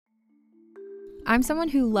I'm someone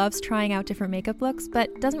who loves trying out different makeup looks,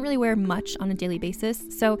 but doesn't really wear much on a daily basis,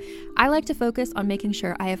 so I like to focus on making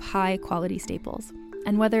sure I have high quality staples.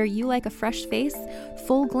 And whether you like a fresh face,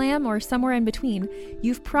 full glam, or somewhere in between,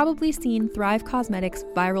 you've probably seen Thrive Causemetics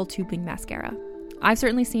Viral Tubing Mascara. I've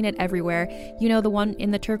certainly seen it everywhere. You know, the one in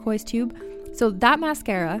the turquoise tube? So that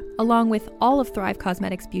mascara, along with all of Thrive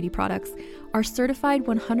Causemetics beauty products, are certified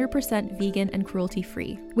 100% vegan and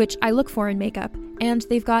cruelty-free, which I look for in makeup, and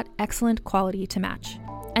they've got excellent quality to match.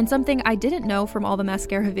 And something I didn't know from all the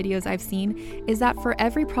mascara videos I've seen is that for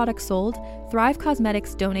every product sold, Thrive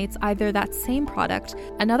Causemetics donates either that same product,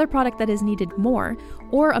 another product that is needed more,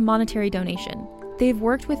 or a monetary donation. They've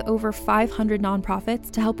worked with over 500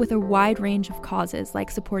 nonprofits to help with a wide range of causes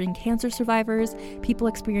like supporting cancer survivors, people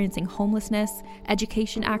experiencing homelessness,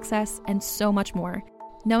 education access, and so much more.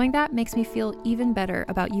 Knowing that makes me feel even better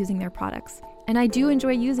about using their products. And I do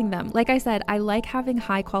enjoy using them. Like I said, I like having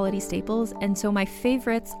high quality staples, and so my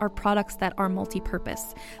favorites are products that are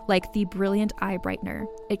multi-purpose, like the Brilliant Eye Brightener.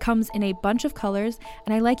 It comes in a bunch of colors,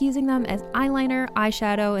 and I like using them as eyeliner,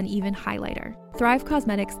 eyeshadow, and even highlighter. Thrive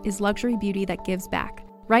Causemetics is luxury beauty that gives back.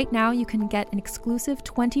 Right now, you can get an exclusive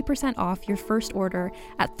 20% off your first order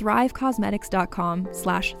at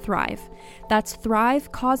thrivecausemetics.com/thrive. That's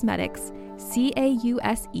Thrive Causemetics,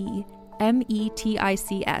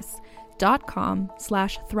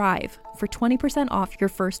 CAUSEMETICS.com/thrive for 20% off your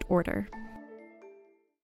first order.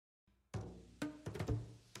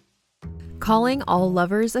 Calling all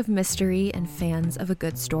lovers of mystery and fans of a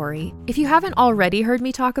good story. If you haven't already heard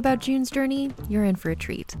me talk about June's Journey, you're in for a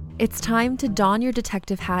treat. It's time to don your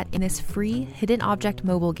detective hat in this free hidden object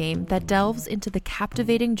mobile game that delves into the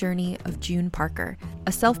captivating journey of June Parker,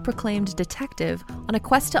 a self-proclaimed detective on a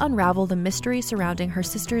quest to unravel the mystery surrounding her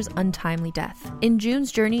sister's untimely death. In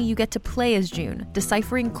June's Journey, you get to play as June,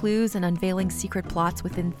 deciphering clues and unveiling secret plots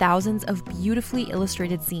within thousands of beautifully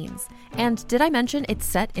illustrated scenes. And did I mention it's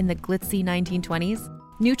set in the glitzy 1920s?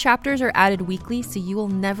 New chapters are added weekly, so you will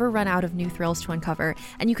never run out of new thrills to uncover,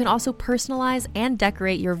 and you can also personalize and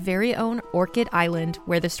decorate your very own Orchid Island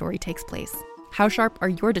where the story takes place. How sharp are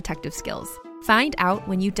your detective skills? Find out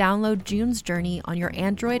when you download June's Journey on your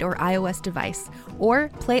Android or iOS device, or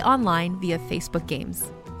play online via Facebook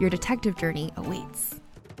Games. Your detective journey awaits.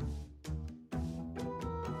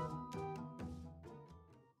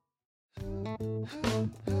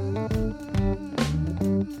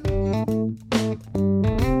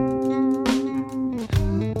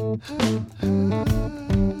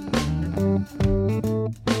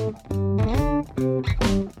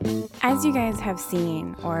 As you guys have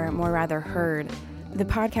seen, or more rather heard, the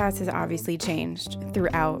podcast has obviously changed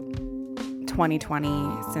throughout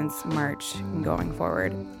 2020 since March going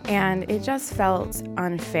forward. And it just felt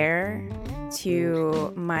unfair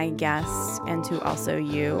to my guests and to also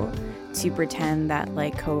you to pretend that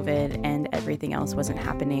like COVID and everything else wasn't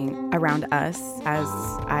happening around us as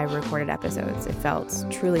I recorded episodes. It felt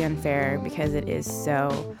truly unfair because it is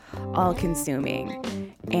so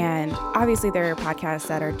all-consuming. And obviously there are podcasts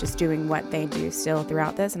that are just doing what they do still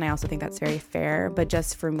throughout this, and I also think that's very fair. But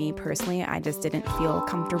just for me personally, I just didn't feel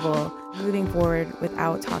comfortable moving forward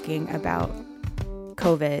without talking about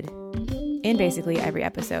COVID in basically every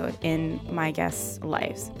episode in my guests'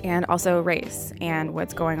 lives, and also race and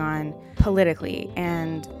what's going on politically.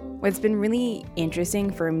 And what's been really interesting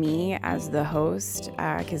for me as the host,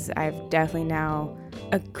 because I've definitely now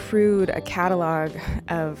accrued a catalog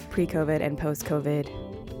of pre-COVID and post-COVID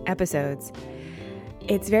episodes.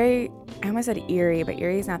 It's very, I almost said eerie, but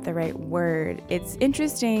eerie is not the right word. It's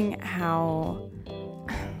interesting how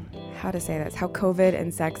to say this, how COVID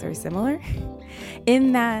and sex are similar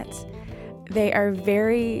in that they are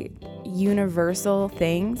very universal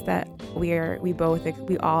things that we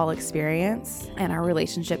all experience and our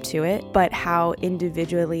relationship to it, but how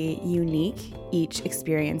individually unique each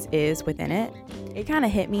experience is within it. It kind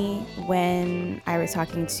of hit me when I was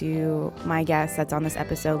talking to my guest that's on this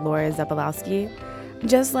episode, Laura Zabalowski.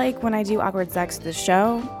 Just like when I do Awkward Sex, the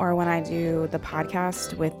show, or when I do the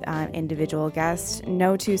podcast with individual guests,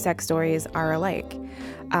 no two sex stories are alike.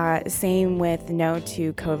 Same with no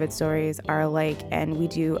two COVID stories are alike. And we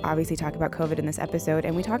do obviously talk about COVID in this episode.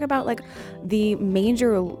 And we talk about like the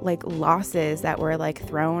major like losses that were like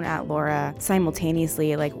thrown at Laura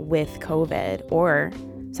simultaneously, like with COVID or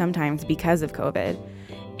sometimes because of COVID.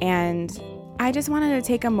 And I just wanted to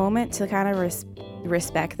take a moment to kind of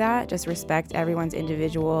respect that, just respect everyone's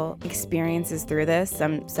individual experiences through this.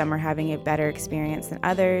 Some are having a better experience than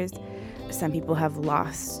others. Some people have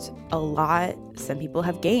lost a lot. Some people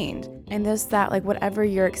have gained. And just that, like, whatever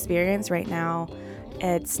your experience right now,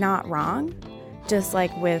 it's not wrong. just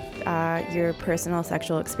like with your personal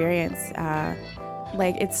sexual experience,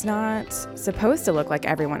 like it's not supposed to look like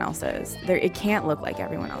everyone else's. It can't look like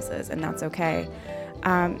everyone else's, and that's okay.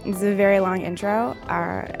 It's a very long intro.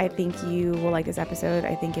 I think you will like this episode.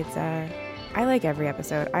 I think I like every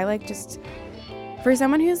episode. I like just, for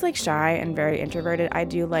someone who's like shy and very introverted, I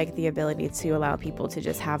do like the ability to allow people to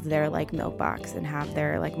just have their like milk box and have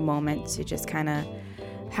their like moment to just kind of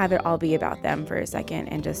have it all be about them for a second,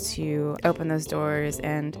 and just to open those doors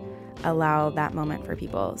and allow that moment for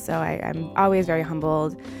people. So I'm always very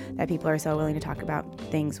humbled that people are so willing to talk about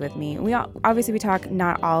things with me. We talk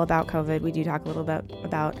not all about COVID. We do talk a little bit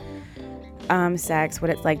about sex, what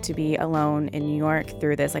it's like to be alone in New York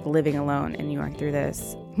through this, like living alone in New York through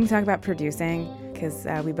this. We talk about producing, because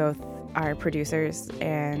we both are producers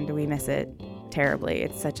and we miss it terribly.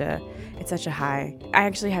 It's such a high. I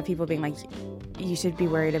actually have people being like, you should be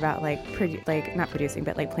worried about like not producing,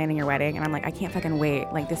 but like planning your wedding. And I'm like, I can't fucking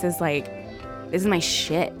wait. Like, this is my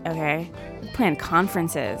shit. Okay. Plan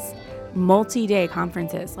conferences, multi-day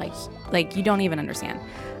conferences. Like you don't even understand.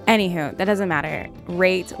 Anywho, that doesn't matter.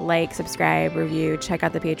 Rate, like, subscribe, review, check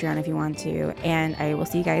out the Patreon if you want to. And I will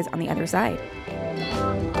see you guys on the other side.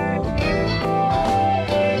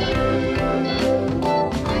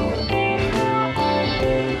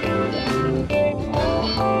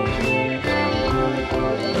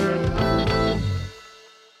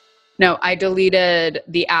 No, I deleted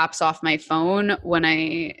the apps off my phone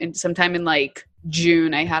sometime in like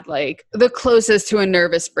June. I had like the closest to a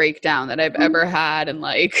nervous breakdown that I've ever had, and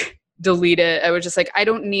like delete it. I was just like, I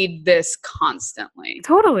don't need this constantly.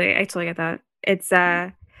 Totally. I totally get that. It's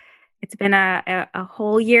been a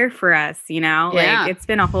whole year for us, you know? Yeah. Like, it's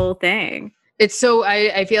been a whole thing. It's so,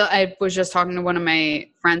 I feel, I was just talking to one of my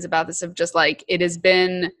friends about this, of just like, it has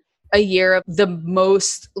been a year of the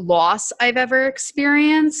most loss I've ever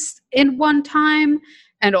experienced in one time.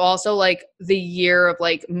 And also like the year of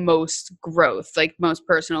like most growth, like most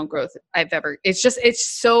personal growth I've ever, it's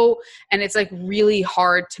so, and it's like really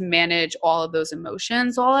hard to manage all of those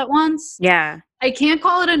emotions all at once. Yeah. I can't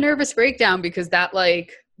call it a nervous breakdown, because that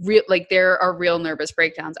there are real nervous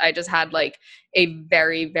breakdowns. I just had like a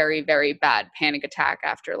very, very, very bad panic attack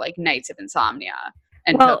after like nights of insomnia,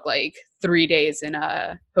 and took like 3 days in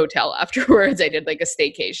a hotel afterwards. I did like a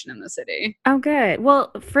staycation in the city. Oh, good.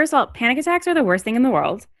 Well, first of all, panic attacks are the worst thing in the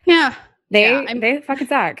world. Yeah. They fucking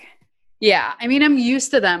suck. Yeah. I mean, I'm used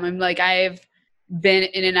to them. I'm like, I've been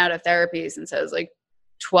in and out of therapy since I was like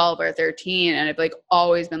 12 or 13. And I've like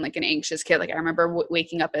always been like an anxious kid. Like I remember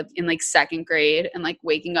waking up in like second grade and like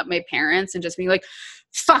waking up my parents and just being like,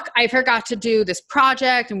 fuck, I forgot to do this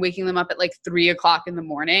project, and waking them up at like 3 o'clock in the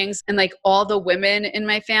mornings. And like all the women in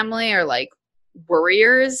my family are like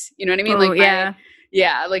worriers. You know what I mean? Oh, like yeah.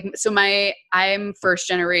 Yeah. Like, so I'm first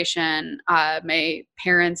generation. My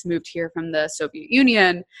parents moved here from the Soviet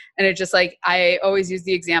Union. And it's just like, I always use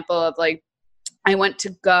the example of like, my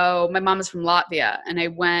mom is from Latvia, and I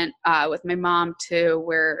went with my mom to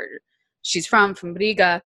where she's from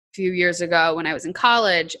Riga, a few years ago when I was in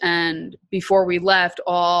college. And before we left,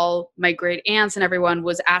 all my great aunts and everyone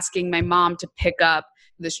was asking my mom to pick up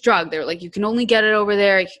this drug. They were like, you can only get it over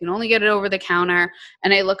there. You can only get it over the counter.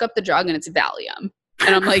 And I look up the drug and it's Valium.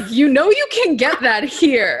 And I'm like, you can get that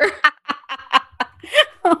here.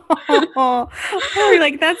 You're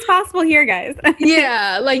like, that's possible here, guys.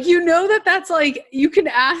 Yeah. Like, that's like, you can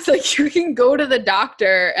ask, like, you can go to the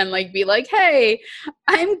doctor and like be like, hey,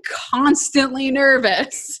 I'm constantly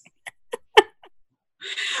nervous.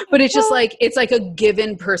 But it's just like, it's like a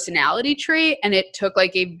given personality trait. And it took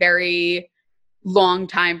like a very long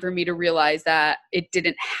time for me to realize that it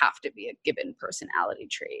didn't have to be a given personality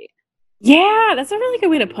trait. Yeah, that's a really good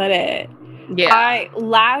way to put it. Yeah. I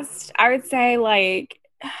would say like,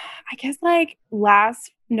 I guess like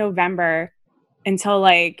last November until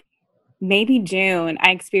like maybe June,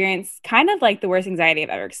 I experienced kind of like the worst anxiety I've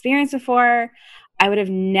ever experienced before. I would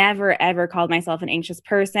have never, ever called myself an anxious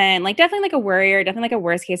person. Like definitely like a worrier, definitely like a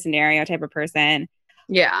worst case scenario type of person.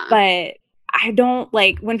 Yeah. But I don't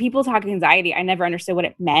like when people talk anxiety, I never understood what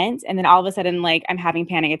it meant. And then all of a sudden, like I'm having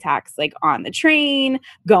panic attacks, like on the train,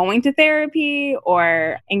 going to therapy,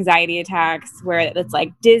 or anxiety attacks where it's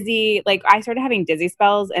like dizzy. Like I started having dizzy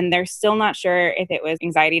spells, and they're still not sure if it was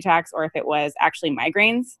anxiety attacks or if it was actually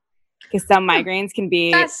migraines, because some migraines can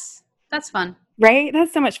be. That's fun. Right?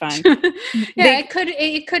 That's so much fun. Yeah,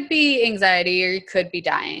 it could be anxiety, or you could be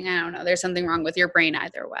dying. I don't know. There's something wrong with your brain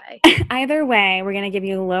either way. Either way, we're going to give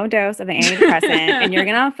you a low dose of an antidepressant and you're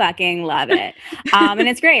going to fucking love it. And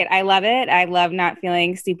it's great. I love it. I love not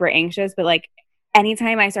feeling super anxious, but like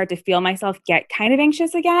anytime I start to feel myself get kind of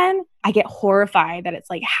anxious again, I get horrified that it's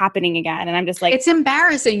like happening again. And I'm just like, it's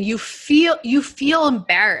embarrassing. You feel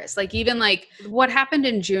embarrassed. Like even like what happened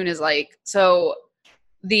in June is like, so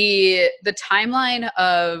the timeline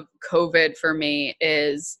of COVID for me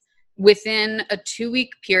is within a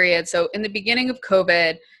 2-week period. So in the beginning of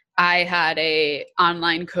COVID, I had a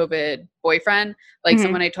online COVID boyfriend, like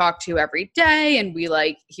someone I talked to every day, and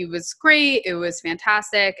he was great. It was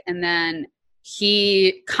fantastic. And then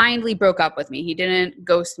he kindly broke up with me. He didn't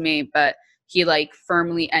ghost me, but he like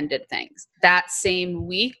firmly ended things. That same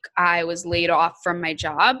week, I was laid off from my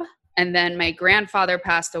job. And then my grandfather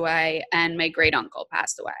passed away and my great uncle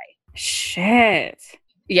passed away. Shit.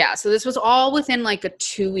 Yeah. So this was all within like a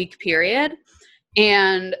 2-week period.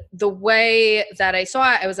 And the way that I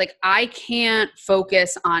saw it, I was like, I can't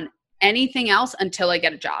focus on anything else until I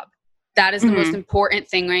get a job. That is the most important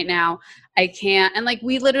thing right now. I can't. And like,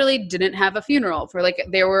 we literally didn't have a funeral for like,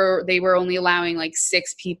 they were only allowing like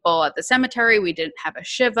 6 people at the cemetery. We didn't have a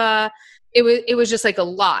Shiva. It was just like a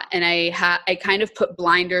lot. And I kind of put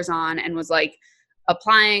blinders on and was like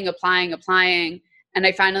applying. And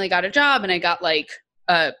I finally got a job, and I got like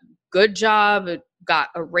a good job, got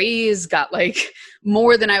a raise, got like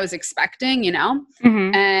more than I was expecting, you know?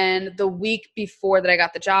 And the week before that I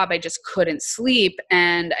got the job, I just couldn't sleep.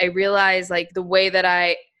 And I realized like the way that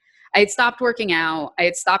I had stopped working out, I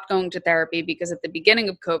had stopped going to therapy, because at the beginning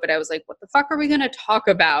of COVID, I was like, what the fuck are we going to talk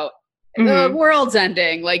about? The world's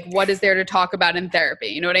ending. Like, what is there to talk about in therapy?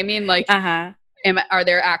 You know what I mean? Like, are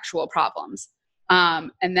there actual problems?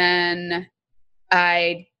 And then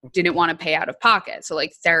I didn't want to pay out of pocket. So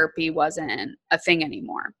like therapy wasn't a thing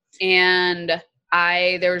anymore. And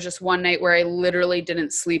there was just one night where I literally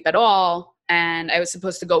didn't sleep at all. And I was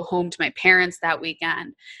supposed to go home to my parents that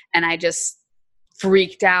weekend. And I just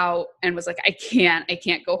freaked out and was like, I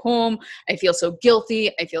can't go home. I feel so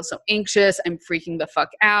guilty. I feel so anxious. I'm freaking the fuck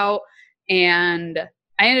out. And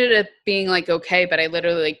I ended up being like, okay, but I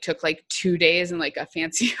literally like took like 2 days in like a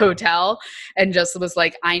fancy hotel and just was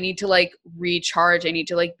like, I need to like recharge. I need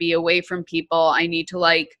to like be away from people. I need to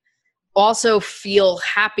like also feel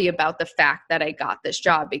happy about the fact that I got this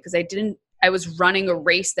job, because I was running a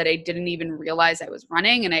race that I didn't even realize I was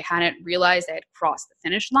running, and I hadn't realized I had crossed the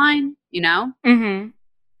finish line, you know?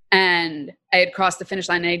 And I had crossed the finish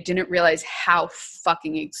line, and I didn't realize how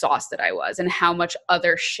fucking exhausted I was and how much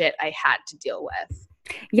other shit I had to deal with.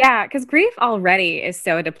 Yeah, because grief already is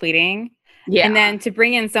so depleting. Yeah. And then to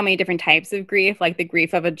bring in so many different types of grief, like the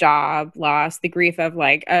grief of a job loss, the grief of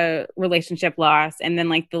like a relationship loss, and then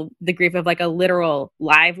like the grief of like a literal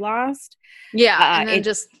life lost. Yeah. And then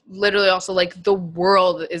just literally also like the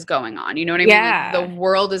world is going on. You know what I mean? Like the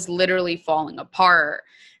world is literally falling apart,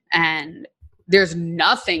 and there's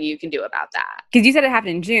nothing you can do about that. Because you said it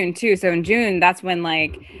happened in June too. So in June, that's when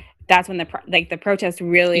the protest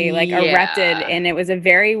really like erupted, and it was a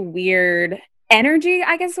very weird energy,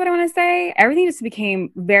 I guess is what I want to say. Everything just became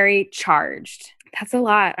very charged. That's a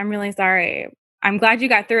lot. I'm really sorry. I'm glad you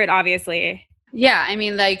got through it, obviously. Yeah. I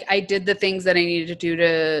mean, like I did the things that I needed to do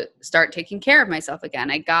to start taking care of myself again.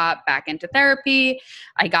 I got back into therapy.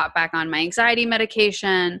 I got back on my anxiety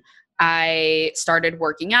medication. I started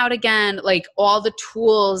working out again. Like all the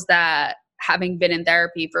tools that, having been in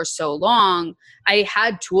therapy for so long, I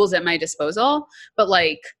had tools at my disposal, but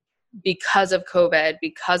like because of COVID,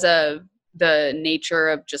 because of the nature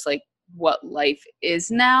of just like what life is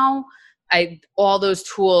now, all those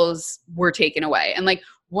tools were taken away. And like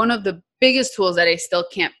one of the biggest tools that I still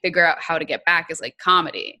can't figure out how to get back is like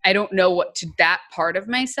comedy. I don't know what to that part of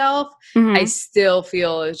myself. I still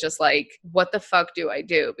feel is just like, what the fuck do I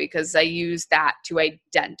do? Because I use that to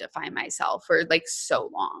identify myself for like so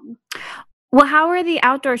long. Well, how are the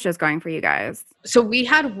outdoor shows going for you guys? So we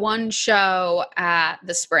had one show at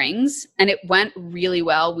the Springs, and it went really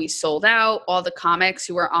well. We sold out. All the comics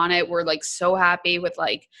who were on it were like so happy with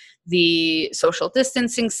like the social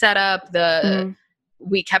distancing setup.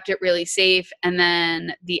 We kept it really safe. And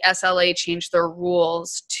then the SLA changed their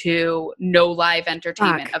rules to no live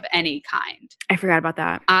entertainment of any kind. I forgot about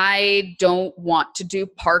that. I don't want to do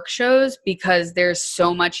park shows because there's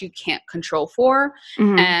so much you can't control for.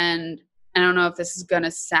 And I don't know if this is going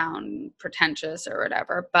to sound pretentious or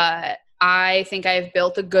whatever, but I think I've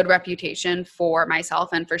built a good reputation for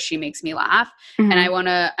myself and for She Makes Me Laugh. And I want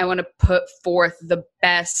to put forth the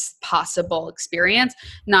best possible experience,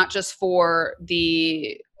 not just for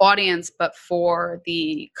the audience, but for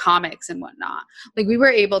the comics and whatnot. Like we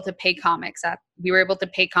were able to pay comics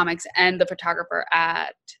and the photographer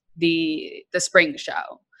at the spring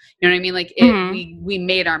show. You know what I mean? Like we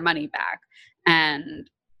made our money back. And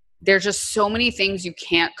there's just so many things you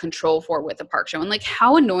can't control for with a park show. And like,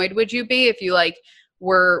 how annoyed would you be if you like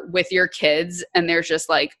were with your kids and there's just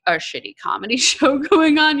like a shitty comedy show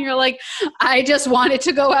going on? You're like, I just wanted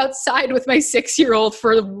to go outside with my 6-year-old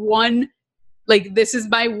for one, like, this is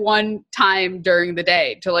my one time during the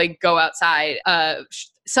day to like go outside. I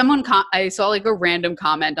saw like a random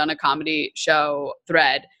comment on a comedy show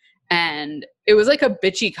thread, and it was like a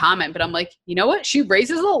bitchy comment, but I'm like, you know what? She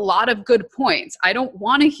raises a lot of good points. I don't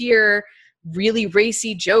want to hear really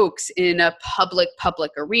racy jokes in a public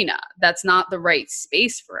arena. That's not the right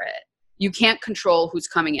space for it. You can't control who's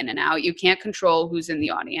coming in and out. You can't control who's in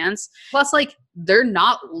the audience. Plus, like, they're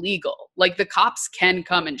not legal. Like, the cops can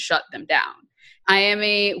come and shut them down. I am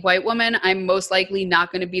a white woman. I'm most likely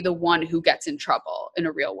not going to be the one who gets in trouble in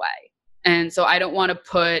a real way. And so I don't want to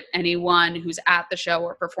put anyone who's at the show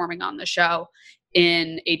or performing on the show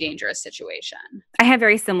in a dangerous situation. I have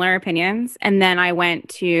very similar opinions. And then I went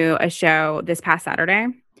to a show this past Saturday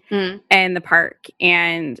in the park,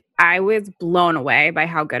 and I was blown away by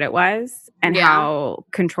how good it was and how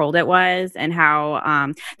controlled it was, and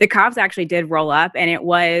how the cops actually did roll up, and it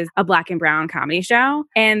was a black and brown comedy show.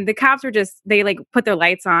 And the cops were they like put their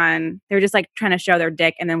lights on. They were just like trying to show their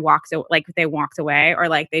dick, and then they walked away, or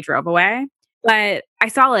like they drove away. But I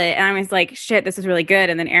saw it and I was like, shit, this is really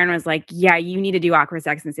good. And then Aaron was like, yeah, you need to do Awkward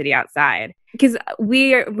Sex and the City outside. Because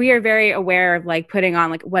we are very aware of like putting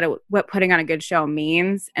on like what putting on a good show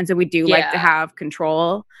means. And so we do like to have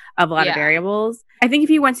control of a lot of variables. I think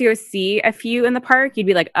if you went to go see a few in the park, you'd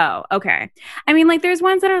be like, oh, okay. I mean, like there's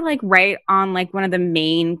ones that are like right on like one of the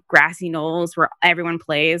main grassy knolls where everyone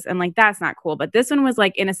plays. And like, that's not cool. But this one was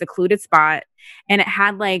like in a secluded spot, and it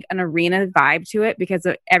had like an arena vibe to it because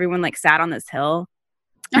everyone like sat on this hill.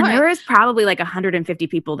 And there was probably like 150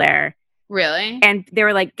 people there. Really? And they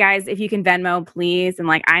were like, guys, if you can Venmo, please. And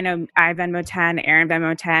like, I know I Venmo 10, Aaron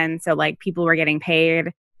Venmo 10. So like people were getting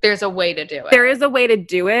paid. There's a way to do it. There is a way to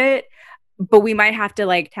do it, but we might have to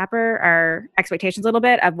like taper our expectations a little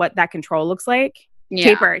bit of what that control looks like.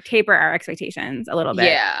 Yeah. Taper our expectations a little bit.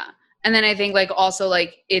 Yeah. And then I think like also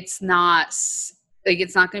like it's not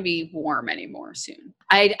going to be warm anymore soon.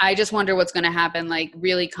 I just wonder what's going to happen like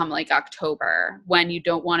really come like October, when you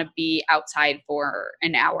don't want to be outside for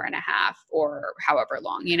an hour and a half or however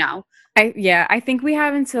long, you know? I think we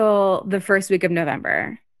have until the first week of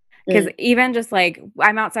November. Because even just like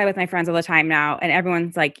I'm outside with my friends all the time now, and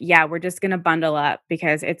everyone's like, yeah, we're just going to bundle up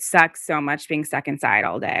because it sucks so much being stuck inside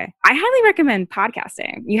all day. I highly recommend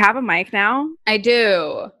podcasting. You have a mic now? I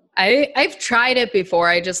do. I've tried it before.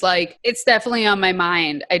 I just like, it's definitely on my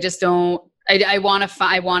mind. I just don't, I want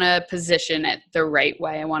to position it the right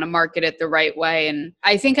way. I want to market it the right way. And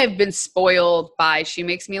I think I've been spoiled by She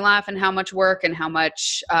Makes Me Laugh and how much work and how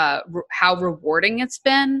much, how rewarding it's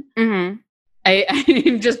been. Mm-hmm.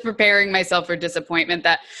 I'm just preparing myself for disappointment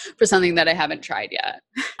for something that I haven't tried yet.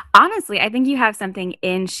 Honestly, I think you have something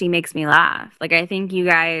in She Makes Me Laugh. Like, I think you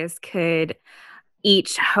guys could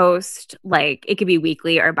each host, like, it could be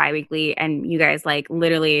weekly or bi-weekly, and you guys like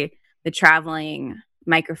literally the traveling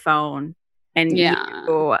microphone, and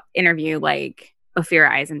you interview like Ophira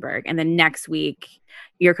Eisenberg, and then next week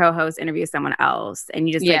your co-host interviews someone else, and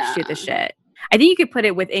you just like shoot the shit. I think you could put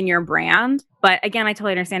it within your brand, but again, I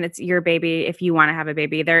totally understand it's your baby if you want to have a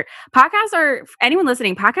baby. Anyone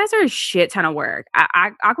listening, podcasts are a shit ton of work.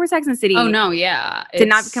 Awkward Sex and the City. Oh no, yeah. Did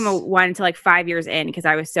not become a one until like 5 years in because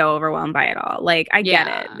I was so overwhelmed by it all. Like, I get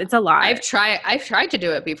it. It's a lot. I've tried to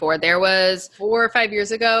do it before. There was 4 or 5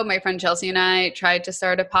 years ago, my friend Chelsea and I tried to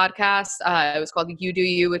start a podcast. It was called You Do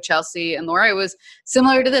You with Chelsea and Laura. It was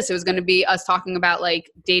similar to this. It was going to be us talking about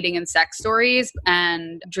like dating and sex stories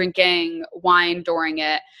and drinking wine during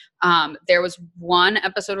it. There was one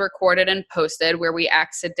episode recorded and posted where we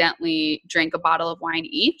accidentally drank a bottle of wine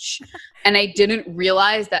each. And I didn't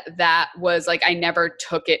realize that was like, I never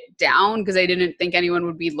took it down because I didn't think anyone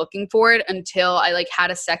would be looking for it until I like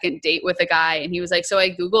had a second date with a guy. And he was like, so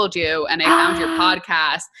I Googled you and I found your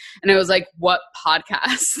podcast. And I was like, what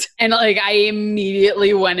podcast? And like, I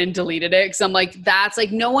immediately went and deleted it. Cause I'm like, that's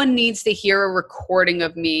like, no one needs to hear a recording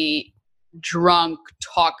of me drunk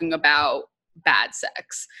talking about bad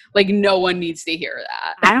sex. Like, no one needs to hear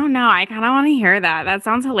that. I don't know. I kind of want to hear that. That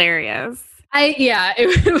sounds hilarious. I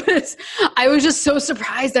was just so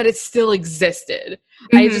surprised that it still existed.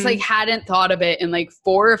 Mm-hmm. I just like hadn't thought of it in like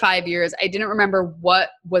 4 or 5 years. I didn't remember what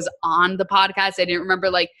was on the podcast. I didn't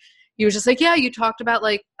remember like, he was just like, yeah, you talked about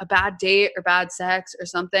like a bad date or bad sex or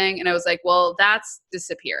something. And I was like, well, that's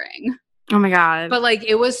disappearing. Oh my God. But like,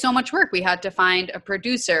 it was so much work. We had to find a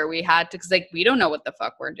producer. We had to, cause like, we don't know what the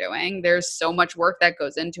fuck we're doing. There's so much work that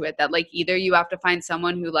goes into it that like, either you have to find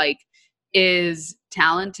someone who like is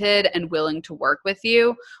talented and willing to work with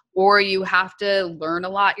you, or you have to learn a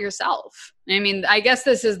lot yourself. I mean, I guess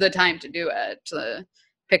this is the time to do it, to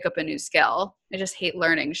pick up a new skill. I just hate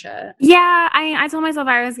learning shit. Yeah, I told myself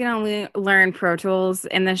I was gonna learn Pro Tools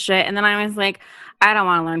in this shit, and then I was like, I don't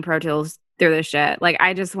want to learn Pro Tools through this shit. Like,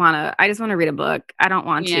 I just want to read a book. I don't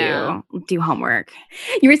want to do homework.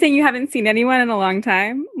 You were saying you haven't seen anyone in a long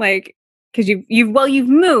time, like, because you've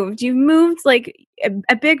moved like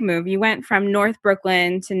a big move. You went from North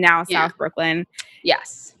Brooklyn to now South Brooklyn.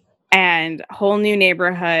 Yes. And whole new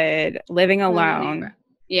neighborhood, living alone.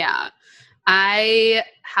 Yeah. I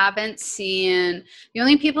haven't seen, the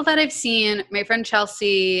only people that I've seen, my friend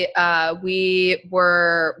Chelsea, we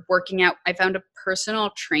were working out. I found a personal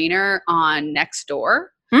trainer on Nextdoor.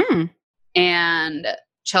 And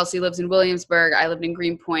Chelsea lives in Williamsburg. I lived in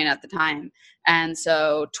Greenpoint at the time. And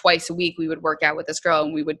so twice a week we would work out with this girl,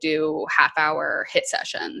 and we would do half-hour HIIT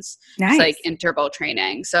sessions. Nice. It's like interval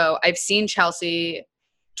training. So I've seen Chelsea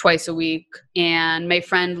twice a week. And my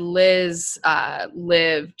friend Liz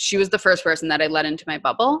she was the first person that I let into my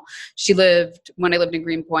bubble. She lived, when I lived in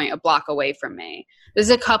Greenpoint, a block away from me. There's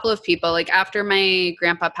a couple of people, like after my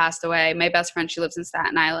grandpa passed away, my best friend, she lives in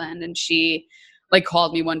Staten Island, and she like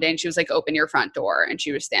called me one day and she was like, open your front door. And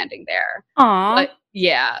she was standing there. Aww. But,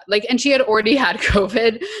 yeah. Like, and she had already had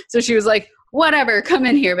COVID. So she was like, whatever, come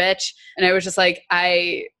in here, bitch. And I was just like,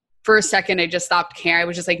 for a second, I just stopped caring. I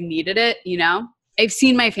was just like, needed it, you know? I've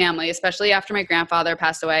seen my family, especially after my grandfather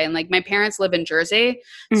passed away, and like my parents live in Jersey.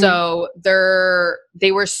 So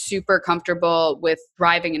they were super comfortable with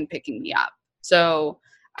driving and picking me up. So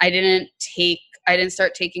I didn't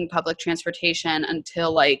start taking public transportation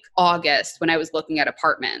until like August, when I was looking at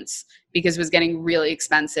apartments, because it was getting really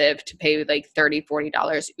expensive to pay like $30,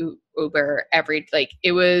 $40 Uber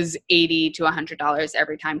it was $80 to $100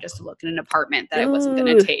 every time just to look at an apartment that I wasn't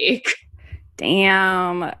going to take.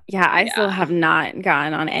 Damn. Yeah, I still have not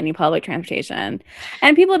gotten on any public transportation.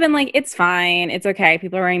 And people have been like, it's fine. It's okay.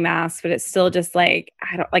 People are wearing masks, but it's still just like,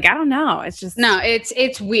 I don't know. It's just. No,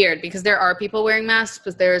 it's weird because there are people wearing masks,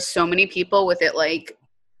 but there's so many people with it like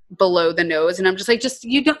below the nose. And I'm just like,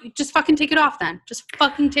 just fucking take it off then. Just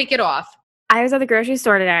fucking take it off. I was at the grocery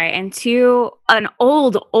store today, and an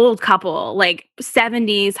old couple, like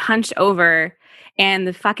 70s, hunched over. And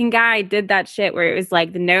the fucking guy did that shit where it was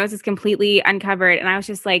like the nose is completely uncovered. And I was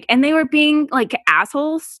just like, and they were being like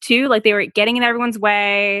assholes too. Like they were getting in everyone's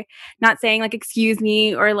way, not saying like, excuse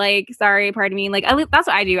me, or like, sorry, pardon me. Like, that's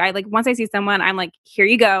what I do. I like, once I see someone, I'm like, here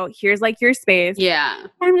you go. Here's like your space. Yeah. And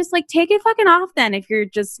I'm just like, take it fucking off then if you're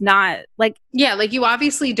just not like. Yeah. Like you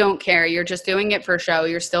obviously don't care. You're just doing it for show.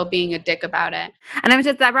 You're still being a dick about it. And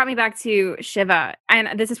that brought me back to Shiva.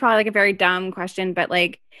 And this is probably like a very dumb question, but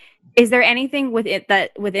like, is there anything with it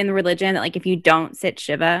that within religion that like if you don't sit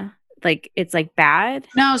Shiva, like it's like bad?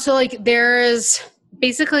 No, so like there's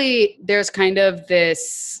kind of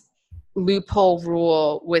this loophole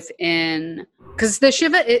rule within, because the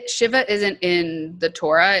Shiva isn't in the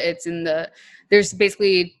Torah. It's in there's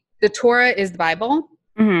basically the Torah is the Bible.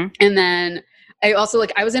 And then I also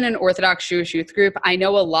I was in an Orthodox Jewish youth group. I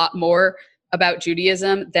know a lot more about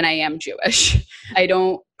Judaism than I am Jewish. I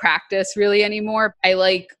don't practice really anymore. I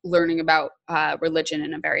like learning about religion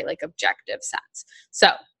in a very like objective sense. So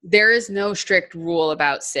there is no strict rule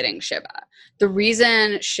about sitting Shiva. The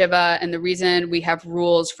reason Shiva and the reason we have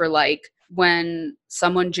rules for like when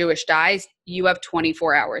someone Jewish dies, you have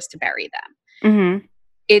 24 hours to bury them.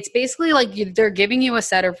 It's basically like they're giving you a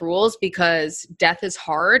set of rules because death is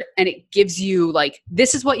hard, and it gives you like,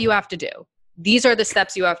 this is what you have to do. These are the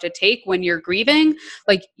steps you have to take when you're grieving.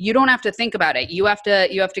 Like you don't have to think about it. You have to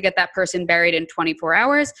get that person buried in 24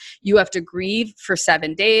 hours. You have to grieve for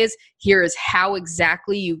 7 days. Here is how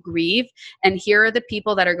exactly you grieve. And here are the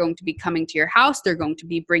people that are going to be coming to your house. They're going to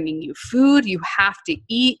be bringing you food. You have to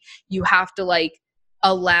eat. You have to like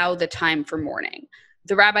allow the time for mourning.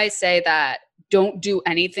 The rabbis say that don't do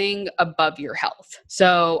anything above your health.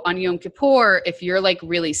 So on Yom Kippur, if you're like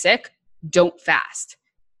really sick, don't fast.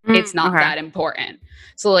 It's not that important.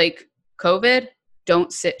 So like COVID,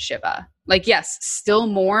 don't sit Shiva. Like, yes, still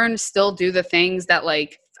mourn, still do the things that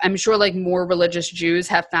like, I'm sure like more religious Jews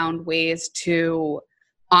have found ways to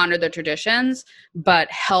honor the traditions,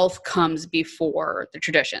 but health comes before the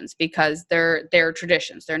traditions because they're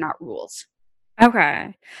traditions. They're not rules.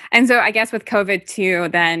 Okay. And so I guess with COVID too,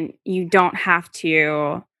 then you don't have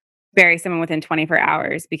to bury someone within 24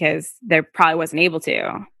 hours because they probably wasn't able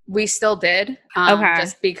to. We still did,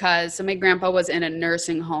 just because my grandpa was in a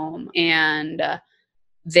nursing home and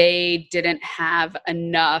they didn't have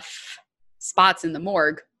enough spots in the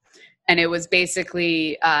morgue. And it was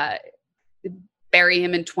basically bury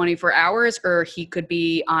him in 24 hours or he could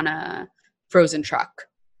be on a frozen truck.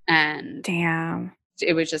 And damn,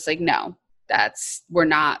 it was just like, no, we're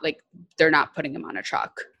not like, they're not putting him on a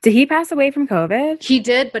truck. Did he pass away from COVID? He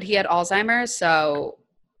did, but he had Alzheimer's. So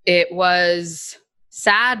it was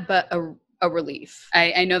sad, but a relief.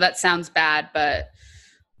 I know that sounds bad, but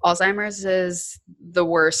Alzheimer's is the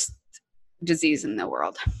worst disease in the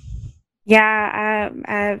world. Yeah,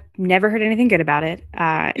 I've never heard anything good about it.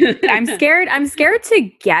 I'm scared. I'm scared to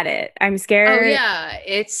get it. I'm scared. Oh yeah,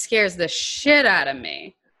 it scares the shit out of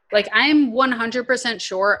me. Like I'm 100%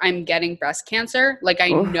 sure I'm getting breast cancer. Like I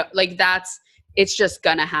know, like it's just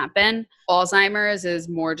gonna happen. Alzheimer's is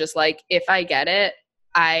more just like, if I get it,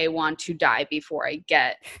 I want to die before I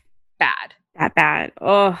get bad. That bad.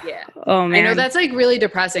 Oh, yeah. Oh man. I know that's like really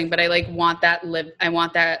depressing, but I like want that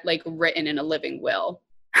like written in a living will.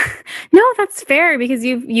 No, that's fair because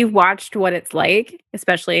you've watched what it's like,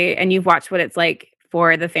 especially, and you've watched what it's like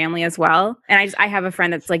for the family as well. And I have a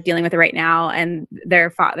friend that's like dealing with it right now, and their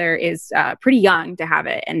father is pretty young to have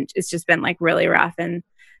it, and it's just been like really rough. And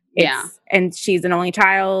and she's an only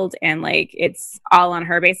child, and like it's all on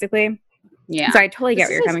her basically. Yeah. So I totally get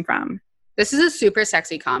where you're coming from. This is a super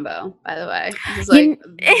sexy combo, by the way. This is like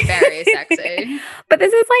very sexy. But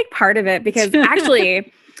this is like part of it because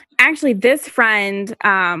actually this friend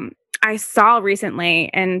I saw recently,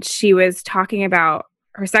 and she was talking about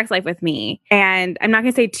her sex life with me. And I'm not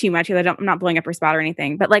going to say too much because I'm not blowing up her spot or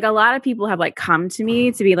anything, but like a lot of people have like come to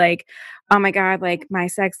me to be like, oh my God, like my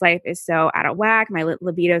sex life is so out of whack. My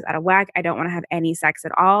libido is out of whack. I don't want to have any sex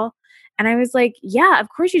at all. And I was like, yeah, of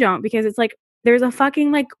course you don't, because it's like, there's a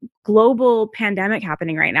fucking like global pandemic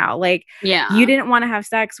happening right now. Like, you didn't want to have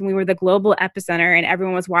sex when we were the global epicenter and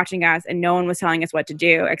everyone was watching us and no one was telling us what to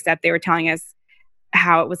do, except they were telling us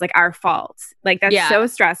how it was like our fault. Like that's so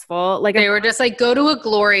stressful. Like they were just like, go to a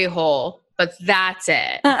glory hole, but that's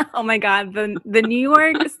it. Oh my God. The New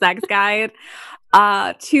York sex guide,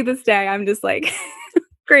 to this day, I'm just like,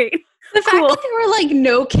 great. The fact that there were like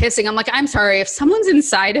no kissing, I'm like, I'm sorry, if someone's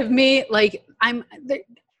inside of me, like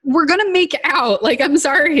we're going to make out. Like, I'm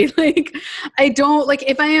sorry. Like, I don't like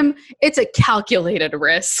it's a calculated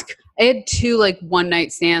risk. I had 2 like one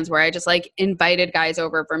night stands where I just like invited guys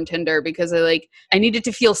over from Tinder because I needed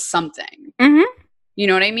to feel something. Mm-hmm. You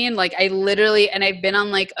know what I mean? Like I literally, and I've been on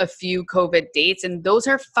like a few COVID dates and those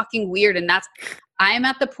are fucking weird. And I'm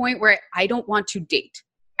at the point where I don't want to date.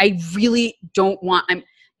 I really don't want,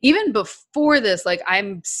 even before this, like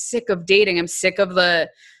I'm sick of dating. I'm sick of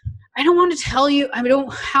I don't want to tell you.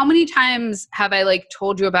 How many times have I like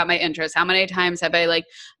told you about my interests? How many times have I like,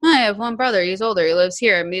 I have one brother, he's older, he lives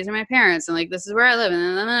here, and these are my parents, and like, this is where I live.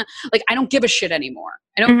 And like, I don't give a shit anymore.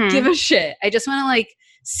 I don't give a shit. I just want to like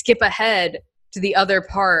skip ahead to the other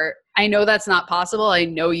part. I know that's not possible. I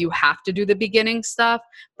know you have to do the beginning stuff,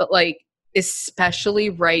 but like, especially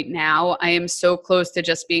right now, I am so close to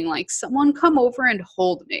just being like, someone come over and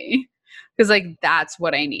hold me. Because like, that's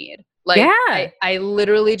what I need. Like, I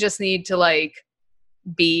literally just need to like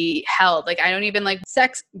be held. Like, I don't even like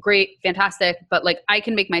sex. Great. Fantastic. But like, I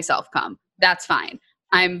can make myself come. That's fine.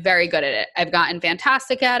 I'm very good at it. I've gotten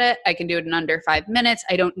fantastic at it. I can do it in under 5 minutes.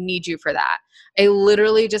 I don't need you for that. I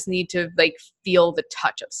literally just need to like feel the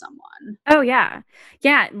touch of someone. Oh yeah.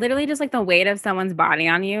 Yeah. Literally just like the weight of someone's body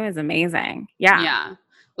on you is amazing. Yeah. Yeah.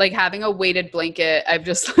 Like having a weighted blanket, I've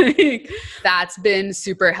just like, that's been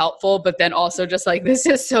super helpful. But then also just like, this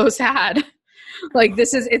is so sad. Like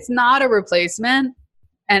it's not a replacement.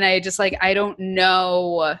 And I just like, I don't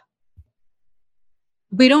know.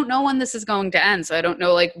 We don't know when this is going to end. So I don't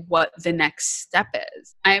know like what the next step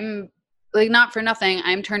is. I'm like, not for nothing,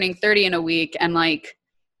 I'm turning 30 in a week. And like,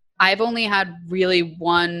 I've only had really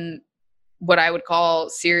one, what I would call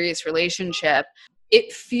serious relationship.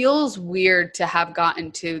 It feels weird to have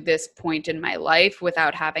gotten to this point in my life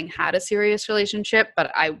without having had a serious relationship,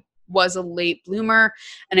 but I was a late bloomer.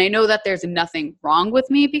 And I know that there's nothing wrong with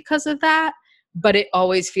me because of that, but it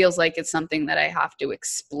always feels like it's something that I have to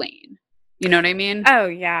explain. You know what I mean? Oh,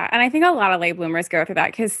 yeah. And I think a lot of late bloomers go through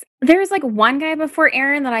that because there's like one guy before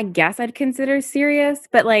Aaron that I guess I'd consider serious,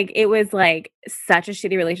 but like it was like such a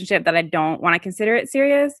shitty relationship that I don't want to consider it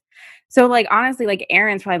serious. So like, honestly, like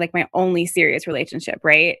Aaron's probably like my only serious relationship,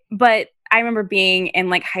 right? But I remember being in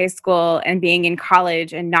like high school and being in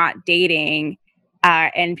college and not dating.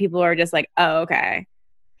 And people are just like, oh, okay.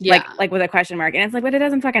 Yeah. Like with a question mark. And it's like, but it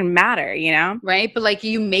doesn't fucking matter, you know? Right. But like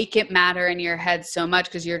you make it matter in your head so much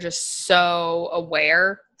because you're just so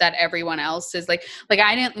aware that everyone else is like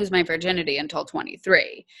I didn't lose my virginity until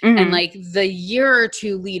 23. Mm-hmm. And like the year or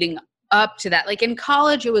two leading up to that, like in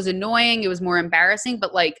college, it was annoying. It was more embarrassing.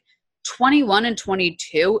 But like 21 and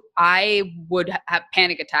 22, I would have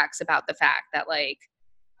panic attacks about the fact that like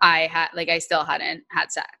I still hadn't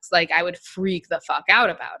had sex. Like I would freak the fuck out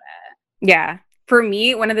about it. Yeah. For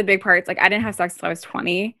me, one of the big parts, like I didn't have sex till I was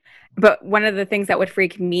 20, but one of the things that would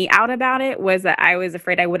freak me out about it was that I was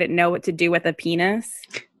afraid I wouldn't know what to do with a penis.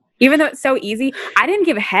 Even though it's so easy, I didn't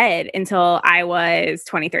give head until I was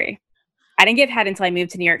 23. I didn't give head until I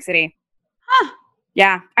moved to New York City. Huh.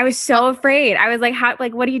 Yeah. I was so afraid. I was like, how,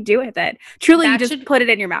 like, what do you do with it? Truly, you just put it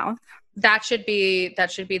in your mouth. That should be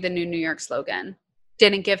the new New York slogan.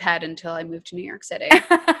 Didn't give head until I moved to New York City.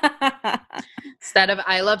 Instead of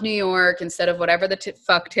I love New York, instead of whatever the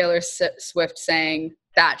fuck Taylor Swift saying,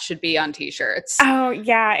 that should be on t-shirts. Oh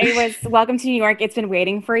yeah, it was welcome to New York. It's been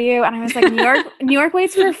waiting for you. And I was like, New York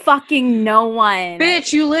waits for fucking no one.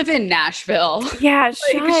 Bitch, you live in Nashville. Yeah,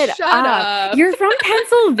 like, shut up. You're from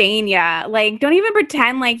Pennsylvania. Like, don't even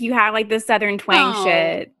pretend like you have like the Southern twang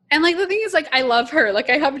shit. And like the thing is, like, I love her. Like,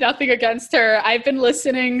 I have nothing against her. I've been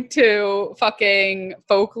listening to fucking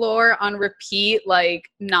Folklore on repeat, like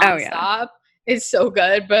nonstop. Oh, yeah. It's so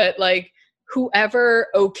good, but like whoever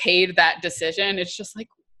okayed that decision, it's just like,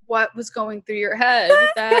 what was going through your head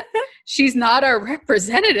that she's not our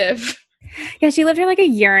representative? Yeah, she lived here like a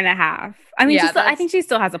year and a half. I mean, yeah, I think she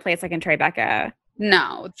still has a place like in Tribeca.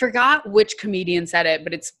 No, forgot which comedian said it,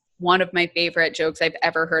 but it's one of my favorite jokes I've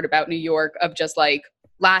ever heard about New York of just like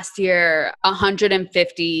last year,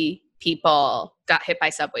 150 people got hit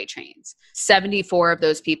by subway trains. 74 of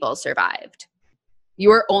those people survived. You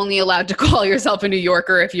are only allowed to call yourself a New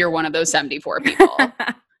Yorker if you're one of those 74 people.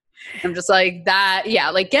 I'm just like that. Yeah.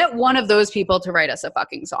 Like get one of those people to write us a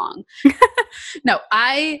fucking song. No,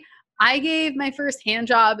 I gave my first hand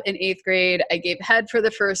job in 8th grade. I gave head for the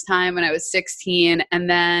first time when I was 16. And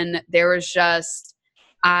then there was just,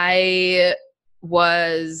 and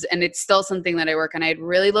it's still something that I work on. I had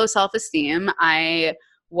really low self-esteem. I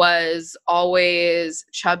was always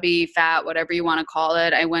chubby, fat, whatever you want to call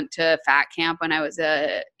it. I went to fat camp when I was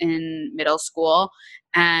in middle school,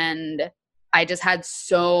 and I just had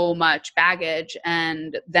so much baggage.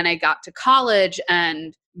 And then I got to college,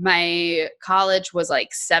 and my college was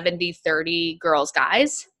like 70-30 girls,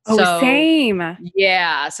 guys. Oh, so, same.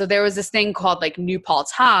 Yeah. So there was this thing called like New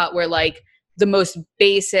Paltz Hot, where like the most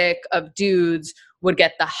basic of dudes would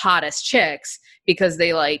get the hottest chicks because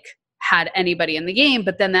they like had anybody in the game.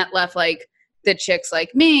 But then that left like the chicks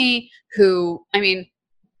like me who, I mean,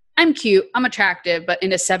 I'm cute, I'm attractive, but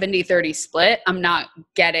in a 70-30 split, I'm not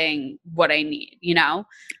getting what I need, you know?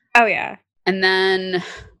 Oh yeah. And then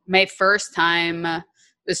my first time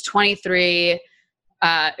was 23.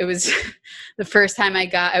 It was the first time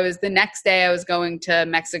I was the next day I was going to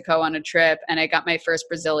Mexico on a trip, and I got my first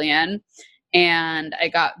Brazilian, and I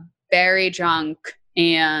got very drunk,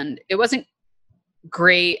 and it wasn't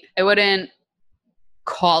great. I wouldn't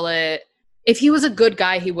call it. If he was a good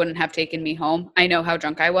guy, he wouldn't have taken me home. I know how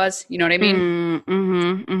drunk I was. You know what I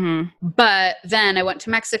mean? But then I went to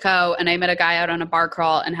Mexico, and I met a guy out on a bar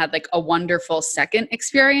crawl and had like a wonderful second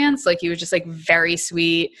experience. Like he was just like very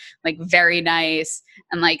sweet, like very nice.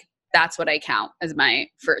 And like, that's what I count as my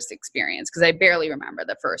first experience, because I barely remember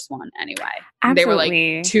the first one anyway. Absolutely.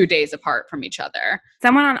 They were like 2 days apart from each other.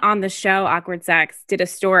 Someone on the show, Awkward Sex, did a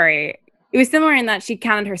story. It was similar in that she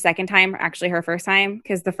counted her second time, or actually her first time,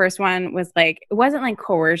 because the first one was like, it wasn't like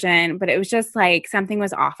coercion, but it was just like something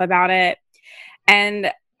was off about it. And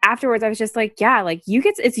afterwards I was just like, yeah, like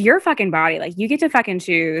it's your fucking body. Like you get to fucking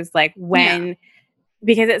choose like when,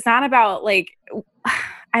 because it's not about like,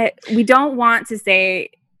 we don't want to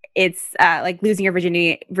say it's like losing your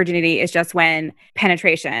virginity is just when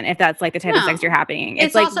penetration, if that's like the type of sex you're happening.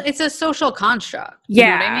 It's like, also, it's a social construct. You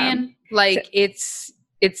know what I mean? Like it's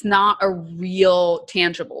not a real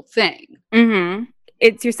tangible thing. Mm-hmm.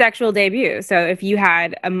 It's your sexual debut. So if you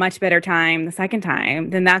had a much better time the second time,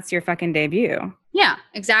 then that's your fucking debut. Yeah,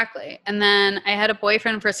 exactly. And then I had a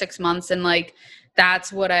boyfriend for 6 months, and like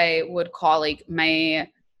that's what I would call like my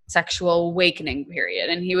sexual awakening period.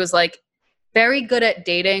 And he was like very good at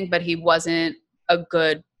dating, but he wasn't a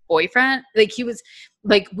good boyfriend. Like he was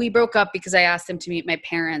like, we broke up because I asked him to meet my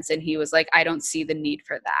parents, and he was like, I don't see the need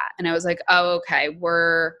for that. And I was like, oh, okay,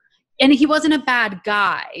 and he wasn't a bad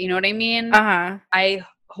guy. You know what I mean? Uh-huh. I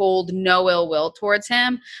hold no ill will towards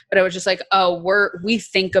him, but I was just like, oh, we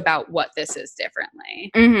think about what this is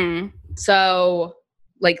differently. Mm-hmm. So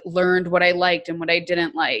like learned what I liked and what I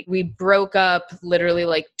didn't like. We broke up literally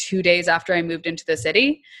like 2 days after I moved into the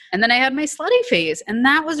city. And then I had my slutty phase, and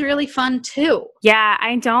that was really fun too. Yeah,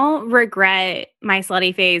 I don't regret my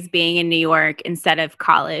slutty phase being in New York instead of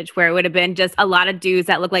college, where it would have been just a lot of dudes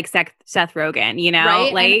that look like Seth Rogen, you know?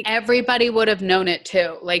 Right? Like, and everybody would have known it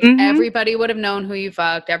too. Like everybody would have known who you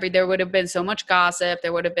fucked. There would have been so much gossip.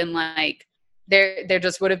 There would have been like, there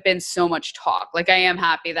just would have been so much talk. Like I am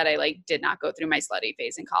happy that I like did not go through my slutty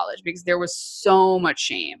phase in college because there was so much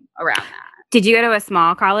shame around that. Did you go to a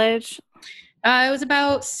small college? It was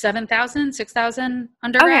about 7,000, 6,000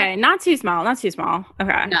 undergrad. Okay, not too small.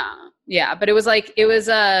 Okay. No, yeah, but it was like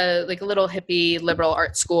a little hippie liberal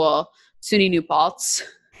art school, SUNY New Paltz.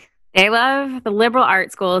 They love the liberal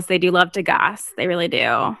art schools. They do love to goss. They really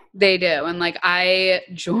do. They do. And like I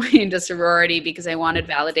joined a sorority because I wanted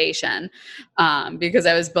validation, because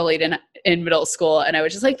I was bullied in middle school. And I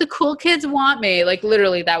was just like, the cool kids want me. Like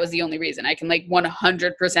literally that was the only reason. I can like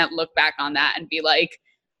 100% look back on that and be like,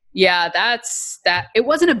 yeah, that's that. It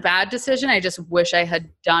wasn't a bad decision. I just wish I had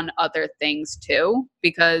done other things too,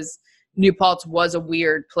 because New Paltz was a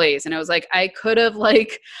weird place. And I was like, I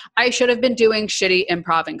should have been doing shitty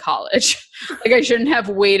improv in college. Like I shouldn't have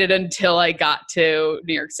waited until I got to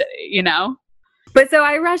New York City, you know? But so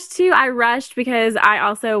I rushed too. I rushed because I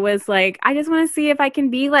also was like, I just want to see if I can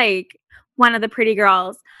be like one of the pretty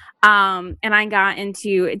girls. And I got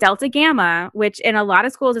into Delta Gamma, which in a lot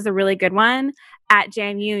of schools is a really good one. At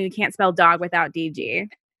JMU, you can't spell dog without DG.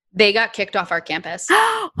 They got kicked off our campus.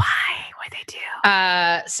 Why? What'd they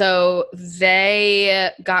do? So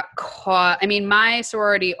they got caught. I mean, my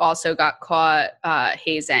sorority also got caught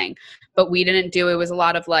hazing, but we didn't do it. Was a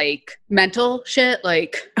lot of like mental shit.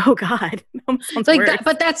 Like, oh God, like that.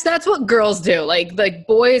 But that's what girls do. Like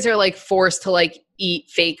boys are like forced to like eat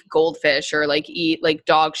fake goldfish or like eat like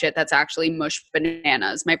dog shit that's actually mush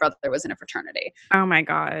bananas. My brother was in a fraternity. Oh my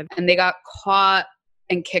God. And they got caught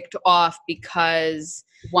and kicked off because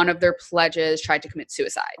one of their pledges tried to commit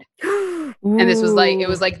suicide. And this was like, it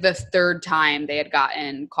was like the third time they had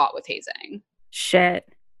gotten caught with hazing. Shit.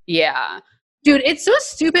 Yeah. Dude, it's so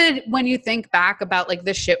stupid when you think back about like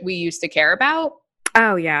the shit we used to care about.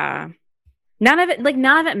 Oh yeah. None of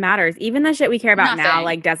it matters. Even the shit we care about now,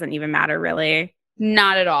 like doesn't even matter really.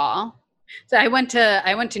 Not at all. So I went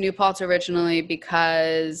to New Paltz originally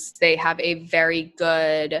because they have a very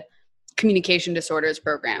good communication disorders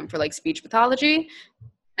program for like speech pathology.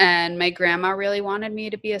 And my grandma really wanted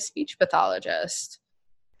me to be a speech pathologist.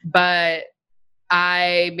 But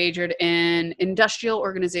I majored in industrial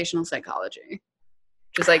organizational psychology,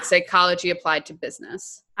 which is like psychology applied to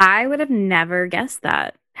business. I would have never guessed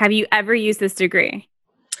that. Have you ever used this degree?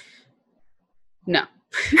 No.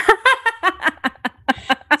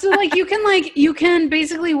 So like you can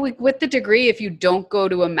basically with the degree, if you don't go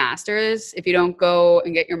to a master's, if you don't go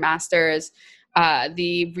and get your master's,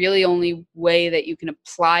 the really only way that you can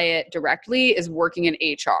apply it directly is working in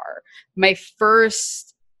HR. My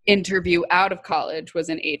first interview out of college was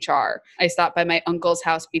in HR. I stopped by my uncle's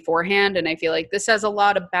house beforehand, and I feel like this says a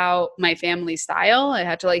lot about my family style. I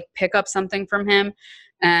had to like pick up something from him,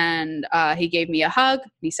 and he gave me a hug.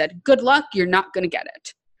 He said, "Good luck, you're not going to get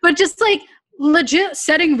it." But just like legit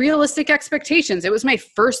setting realistic expectations. It was my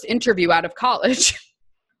first interview out of college.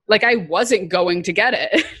 Like I wasn't going to get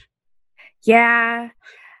it. Yeah.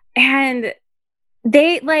 And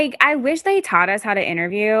I wish they taught us how to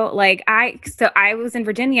interview. So I was in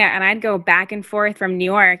Virginia and I'd go back and forth from New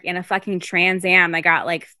York in a fucking Trans Am. I got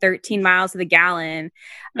like 13 miles to the gallon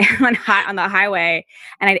on the highway.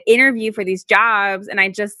 And I'd interview for these jobs. And I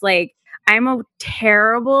just I'm a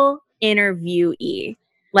terrible interviewee.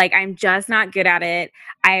 Like, I'm just not good at it.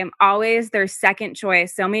 I am always their second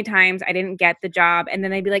choice. So many times I didn't get the job. And then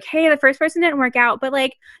they'd be like, hey, the first person didn't work out, but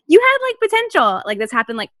you had potential. This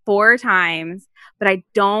happened 4 times, but I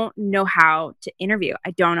don't know how to interview.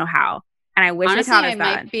 I don't know how. And I wish honestly, they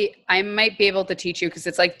taught us that. I might be able to teach you because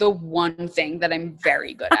it's the one thing that I'm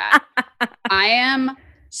very good at. I am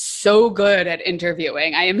so good at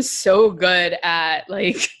interviewing. I am so good at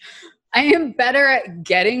I am better at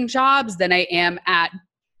getting jobs than I am at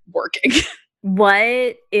working.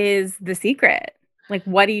 What is the secret?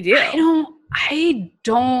 What do you do? I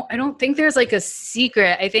don't think there's a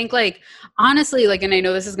secret. I think honestly, and I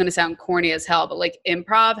know this is going to sound corny as hell, but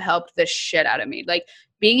improv helped the shit out of me.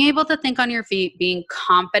 Being able to think on your feet, being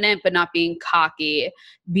confident, but not being cocky,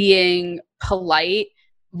 being polite,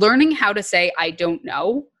 learning how to say, I don't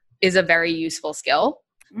know is a very useful skill.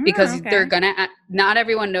 Because they're not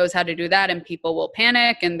everyone knows how to do that, and people will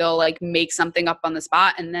panic and they'll make something up on the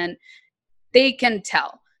spot, and then they can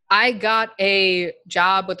tell. I got a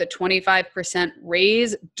job with a 25%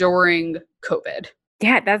 raise during COVID.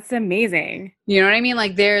 Yeah, that's amazing. You know what I mean?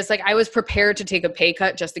 Like I was prepared to take a pay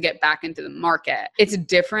cut just to get back into the market. It's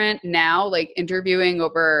different now, like interviewing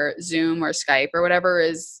over Zoom or Skype or whatever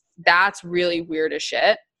that's really weird as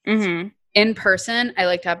shit. Mm-hmm. In person, I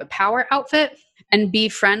like to have a power outfit and be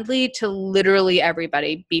friendly to literally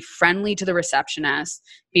everybody. Be friendly to the receptionist.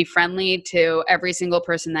 Be friendly to every single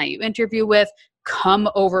person that you interview with. Come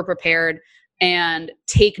over prepared and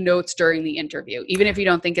take notes during the interview. Even if you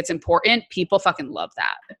don't think it's important, people fucking love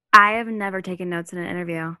that. I have never taken notes in an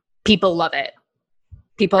interview. People love it.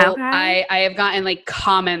 I have gotten like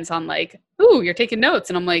comments on like, ooh, you're taking notes.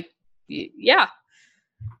 And I'm like, yeah.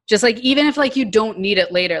 Just like, even if like you don't need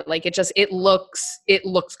it later, like it looks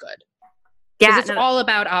good. Yeah. It's all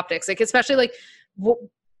about optics. Like, especially like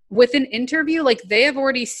with an interview, like they have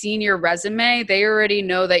already seen your resume. They already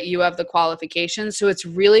know that you have the qualifications. So it's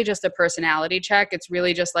really just a personality check. It's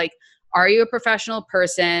really just like, are you a professional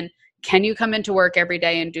person? Can you come into work every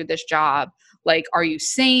day and do this job? Like, are you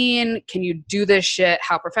sane? Can you do this shit?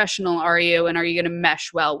 How professional are you? And are you going to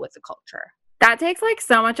mesh well with the culture? That takes like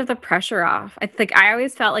so much of the pressure off. I think I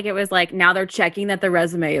always felt like it was like, now they're checking that the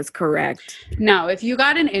resume is correct. No, if you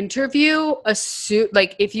got an interview,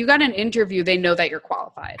 if you got an interview, they know that you're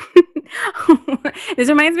qualified. This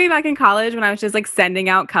reminds me back in college when I was just like sending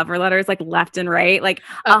out cover letters like left and right, like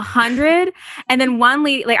 100. And then one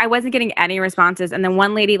lady, like I wasn't getting any responses. And then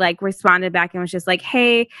one lady like responded back and was just like,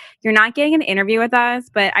 hey, you're not getting an interview with us,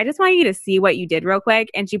 but I just want you to see what you did real quick.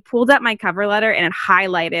 And she pulled up my cover letter and it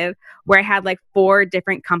highlighted where I had like 4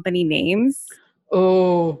 different company names.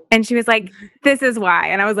 Oh. And she was like, this is why.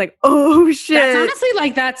 And I was like, oh shit. That's honestly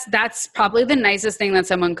like, that's probably the nicest thing that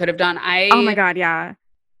someone could have done. Oh my God. Yeah.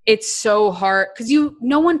 It's so hard because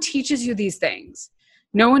no one teaches you these things.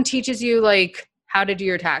 No one teaches you like how to do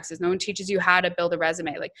your taxes. No one teaches you how to build a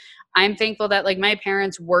resume. Like, I'm thankful that like my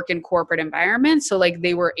parents work in corporate environments. So like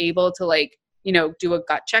they were able to like, you know, do a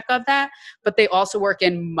gut check of that, but they also work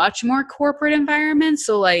in much more corporate environments.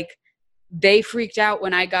 So like they freaked out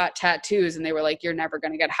when I got tattoos and they were like, you're never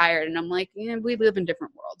going to get hired. And I'm like, yeah, we live in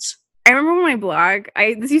different worlds. I remember when my blog,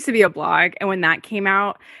 this used to be a blog. And when that came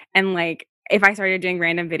out and like, if I started doing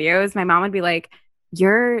random videos, my mom would be like,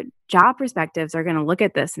 your job perspectives are going to look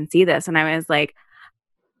at this and see this. And I was like,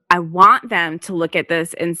 I want them to look at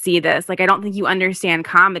this and see this. Like, I don't think you understand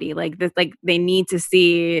comedy. Like this, like they need to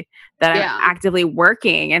see that I'm actively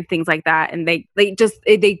working and things like that. And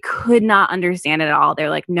they could not understand it at all. They're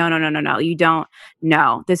like, no, you don't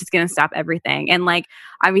know. This is going to stop everything. And like,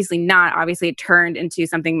 obviously it turned into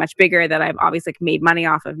something much bigger that I've obviously made money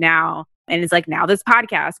off of now. And it's like now this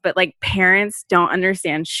podcast, but like parents don't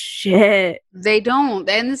understand shit. They don't.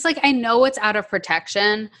 And it's like, I know it's out of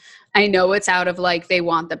protection. I know it's out of like, they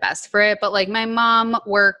want the best for it, but like my mom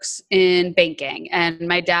works in banking and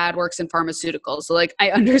my dad works in pharmaceuticals. So like,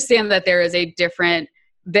 I understand that there is a different,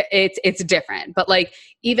 it's different, but like,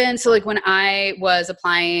 even so like when I was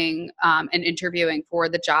applying and interviewing for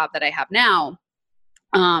the job that I have now,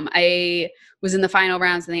 I was in the final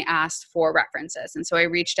rounds and they asked for references. And so I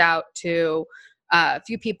reached out to a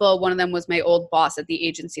few people. One of them was my old boss at the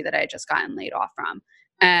agency that I had just gotten laid off from.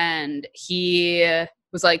 And he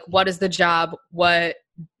was like, what is the job? What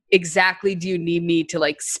exactly do you need me to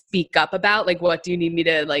like speak up about? Like, what do you need me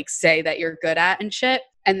to like say that you're good at and shit?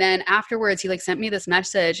 And then afterwards, he like sent me this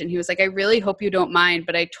message and he was like, I really hope you don't mind,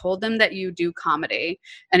 but I told them that you do comedy.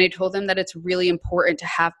 And I told them that it's really important to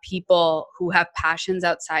have people who have passions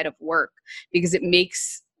outside of work because it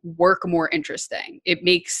makes work more interesting. It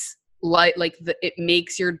makes it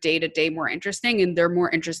makes your day-to-day more interesting and they're more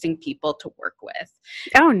interesting people to work with.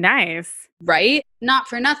 Oh, nice. Right? Not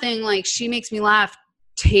for nothing. Like She Makes Me Laugh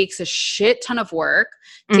takes a shit ton of work,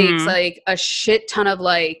 takes like a shit ton of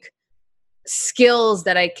like skills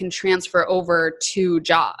that I can transfer over to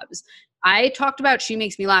jobs. I talked about She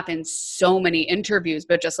Makes Me Laugh in so many interviews,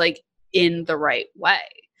 but just like in the right way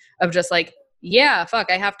of just like, yeah,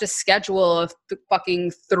 fuck, I have to schedule a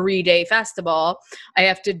fucking 3-day festival. I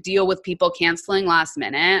have to deal with people canceling last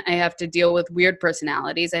minute. I have to deal with weird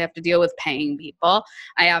personalities. I have to deal with paying people.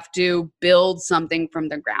 I have to build something from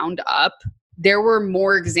the ground up. There were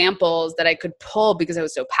more examples that I could pull because I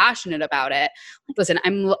was so passionate about it. Like, listen,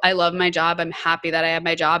 I love my job. I'm happy that I have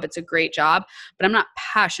my job. It's a great job, but I'm not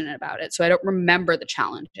passionate about it. So I don't remember the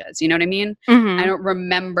challenges. You know what I mean? Mm-hmm. I don't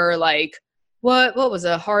remember like, what was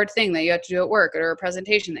a hard thing that you had to do at work or a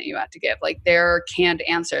presentation that you had to give? Like they're canned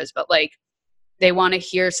answers, but like they want to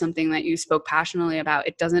hear something that you spoke passionately about.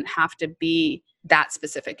 It doesn't have to be that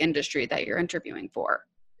specific industry that you're interviewing for.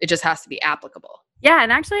 It just has to be applicable. Yeah.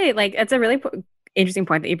 And actually like it's a really interesting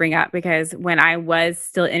point that you bring up, because when I was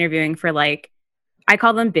still interviewing for like, I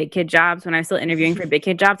call them big kid jobs. When I was still interviewing for big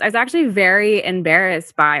kid jobs, I was actually very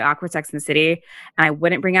embarrassed by Awkward Sex and the City. And I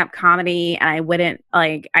wouldn't bring up comedy, and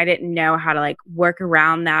I didn't know how to like work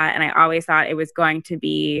around that. And I always thought it wasn't going to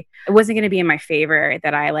be in my favor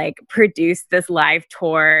that I like produced this live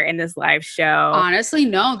tour and this live show. Honestly,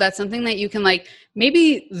 no, that's something that you can like,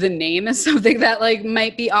 maybe the name is something that like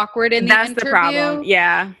might be awkward in the interview. That's the problem.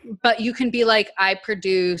 Yeah. But you can be like, I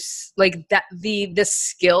produce like that, the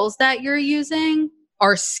skills that you're using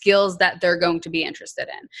are skills that they're going to be interested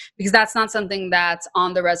in, because that's not something that's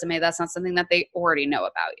on the resume. That's not something that they already know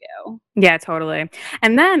about you. Yeah, totally.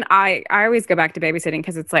 And then I always go back to babysitting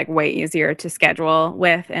because it's like way easier to schedule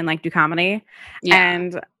with and like do comedy. Yeah.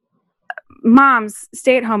 And moms,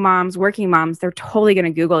 stay-at-home moms, working moms, they're totally going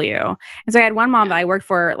to Google you. And so I had one mom that I worked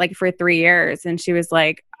for like for 3 years, and she was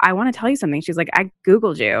like, I want to tell you something. She's like, I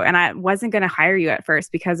Googled you and I wasn't going to hire you at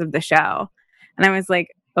first because of the show. And I was like,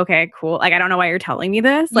 okay, cool. Like, I don't know why you're telling me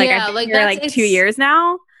this. Like, yeah, I've been here like 2 years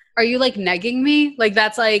now. Are you like negging me? Like,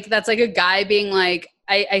 that's like a guy being like,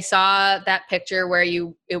 I saw that picture where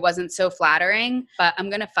it wasn't so flattering, but I'm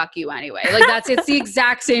going to fuck you anyway. Like it's the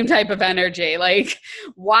exact same type of energy. Like,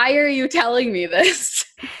 why are you telling me this?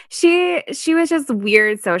 She was just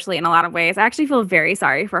weird socially in a lot of ways. I actually feel very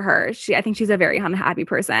sorry for her. I think she's a very unhappy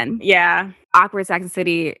person. Yeah. Awkward Sex and the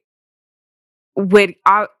City would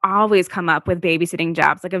always come up with babysitting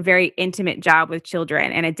jobs, like a very intimate job with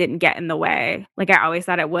children, and it didn't get in the way like I always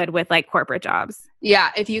thought it would with like corporate jobs.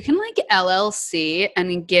 Yeah, if you can like LLC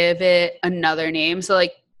and give it another name. So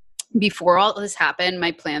like before all this happened,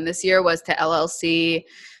 my plan this year was to LLC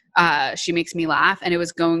She Makes Me Laugh, and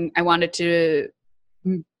I wanted to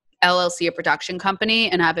LLC a production company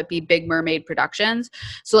and have it be Big Mermaid Productions.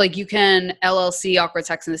 So like you can LLC Awkward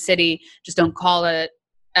Sex and the City, just don't call it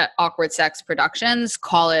Awkward Sex Productions,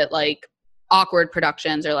 call it like Awkward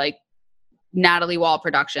Productions or like Natalie Wall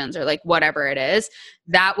Productions or like whatever it is.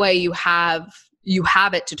 That way you have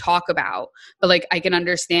it to talk about. But like I can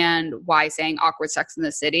understand why saying Awkward Sex in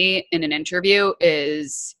the City in an interview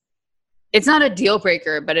it's not a deal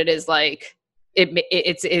breaker, but it is like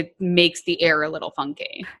it makes the air a little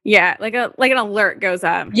funky. Yeah, like an alert goes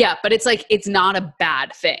up. Yeah, but it's like it's not a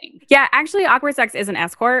bad thing. Yeah, actually, Awkward Sex is an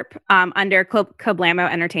S corp under Kablamo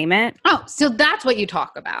Entertainment. Oh, so that's what you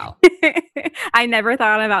talk about. I never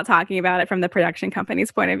thought about talking about it from the production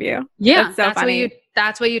company's point of view. Yeah, that's funny.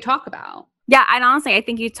 That's what you talk about. Yeah, and honestly, I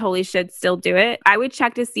think you totally should still do it. I would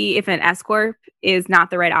check to see if an S corp is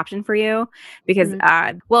not the right option for you, because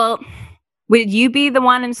would you be the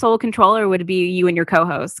one in sole control, or would it be you and your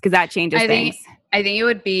co-host? Because that changes things. I think it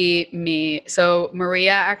would be me. So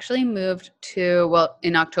Maria actually moved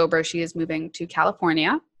in October, she is moving to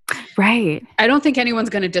California. Right. I don't think anyone's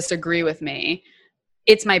going to disagree with me.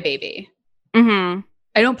 It's my baby. Mm-hmm.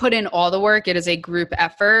 I don't put in all the work. It is a group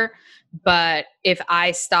effort. But if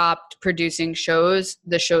I stopped producing shows,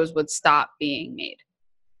 the shows would stop being made.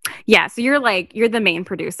 Yeah. So you're the main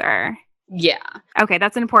producer. Yeah. Okay,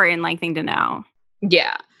 that's an important thing to know.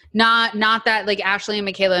 Yeah. Not that like Ashley and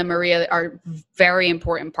Michaela and Maria are very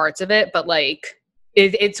important parts of it, but like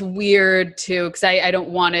it's weird too, because I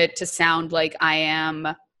don't want it to sound like I am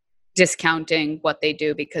discounting what they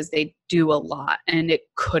do, because they do a lot and it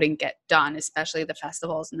couldn't get done, especially the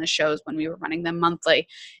festivals and the shows when we were running them monthly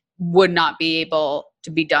would not be able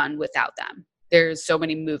to be done without them. There's so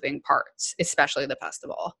many moving parts, especially the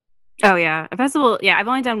festival. Oh, yeah. A festival. Yeah, I've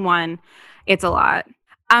only done one. It's a lot.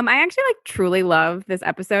 I actually truly love this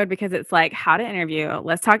episode because it's like how to interview.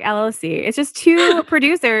 Let's talk LLC. It's just two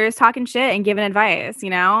producers talking shit and giving advice,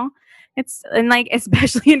 It's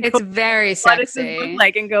especially in it's COVID. Very sexy. What does this look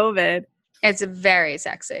like in COVID? It's very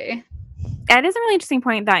sexy. It is a really interesting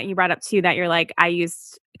point that you brought up too, that you're like, I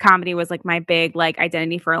used comedy was my big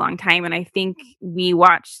identity for a long time. And I think we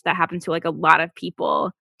watched that happen to a lot of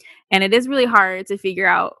people. And it is really hard to figure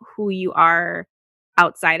out who you are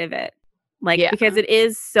outside of it. Because it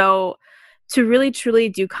is so, to really truly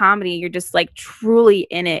do comedy, you're just truly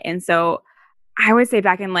in it. And so I would say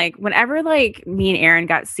back in whenever me and Aaron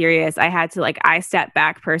got serious, I had to I stepped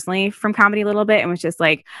back personally from comedy a little bit and was just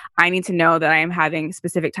I need to know that I am having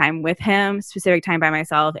specific time with him, specific time by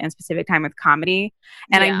myself, and specific time with comedy.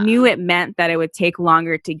 And I knew it meant that it would take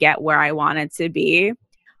longer to get where I wanted to be.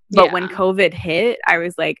 But when COVID hit, I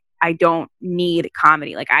was I don't need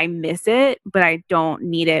comedy. I miss it, but I don't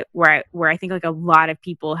need it where I think a lot of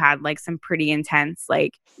people had some pretty intense,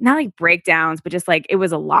 not breakdowns, but just it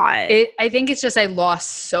was a lot. I think it's just I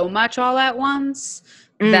lost so much all at once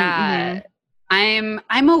that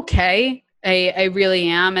I'm okay. I really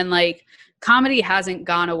am. And comedy hasn't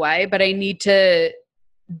gone away, but I need to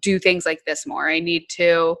do things like this more. I need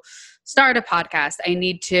to start a podcast. I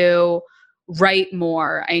need to write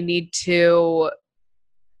more. I need to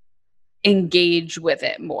engage with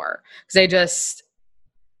it more, because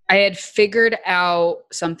I had figured out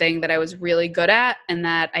something that I was really good at and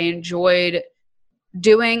that I enjoyed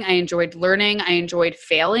doing. I enjoyed learning. I enjoyed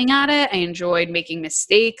failing at it. I enjoyed making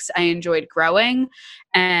mistakes. I enjoyed growing.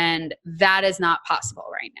 And that is not possible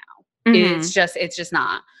right now. Mm-hmm. It's just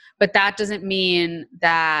not. But that doesn't mean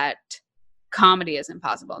that comedy is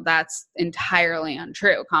impossible. That's entirely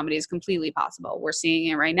untrue. Comedy is completely possible. We're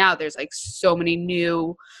seeing it right now. There's like so many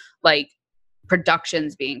new like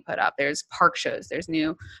productions being put up. There's park shows, there's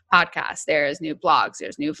new podcasts, there's new blogs,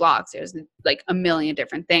 there's new vlogs, there's like a million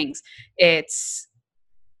different things. It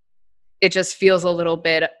just feels a little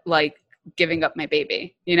bit like giving up my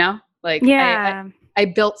baby, you know? Like I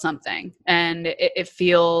built something, and it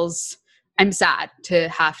feels, I'm sad to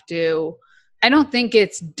have to, I don't think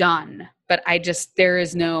it's done, but there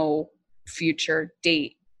is no future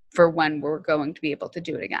date for when we're going to be able to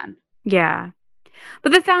do it again. Yeah.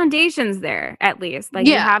 But the foundation's there, at least. Like,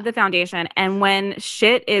 you have the foundation. And when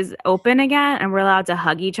shit is open again and we're allowed to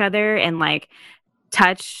hug each other and like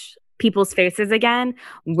touch people's faces again,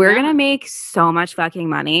 we're going to make so much fucking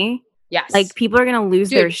money. Yes. Like, people are going to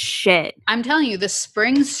lose their shit. I'm telling you, the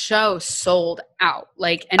Springs show sold out.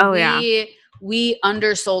 Like, and we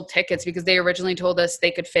undersold tickets because they originally told us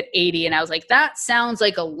they could fit 80. And I was like, that sounds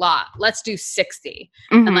like a lot. Let's do 60.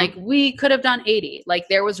 Mm-hmm. And like, we could have done 80. Like,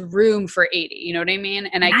 there was room for 80. You know what I mean?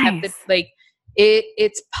 And I kept it like,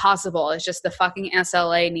 it's possible. It's just the fucking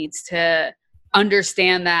SLA needs to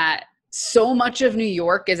understand that so much of New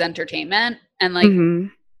York is entertainment. And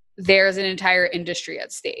like, there's an entire industry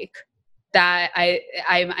at stake that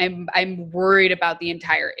I'm worried about the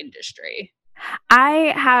entire industry.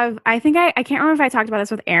 I can't remember if I talked about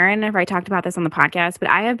this with Aaron, or if I talked about this on the podcast, but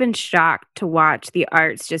I have been shocked to watch the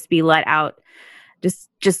arts just be let out,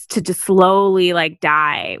 just to slowly like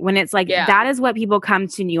die, when it's like, that is what people come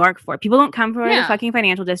to New York for. People don't come for the fucking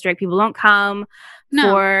financial district. People don't come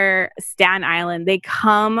for Staten Island. They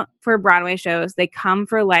come for Broadway shows. They come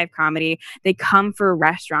for live comedy. They come for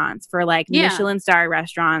restaurants, for like Michelin star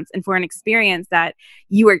restaurants, and for an experience that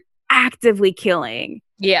you are actively killing.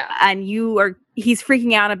 Yeah. And he's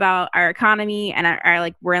freaking out about our economy and our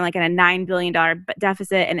like, we're in like in a $9 billion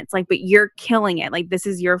deficit. And it's like, but you're killing it. Like, this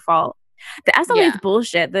is your fault. The SLA is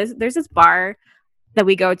bullshit. There's this bar that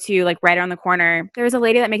we go to like right around the corner. There's a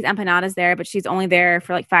lady that makes empanadas there, but she's only there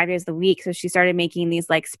for like 5 days a week. So she started making these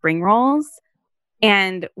like spring rolls.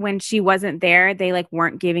 And when she wasn't there, they like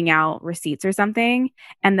weren't giving out receipts or something.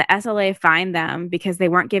 And the SLA fined them because they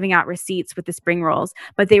weren't giving out receipts with the spring rolls,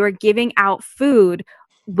 but they were giving out food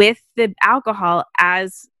with the alcohol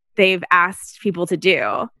as they've asked people to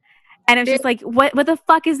do. And it's just like, what the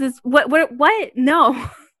fuck is this? What? No.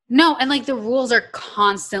 And like, the rules are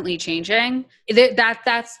constantly changing.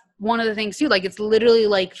 That's one of the things too. Like, it's literally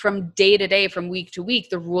like from day to day, from week to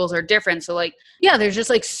week, the rules are different. So like, there's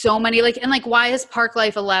just like so many like, and like, why is Park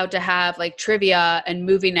Life allowed to have like trivia and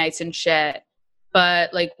movie nights and shit,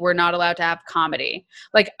 but like, we're not allowed to have comedy,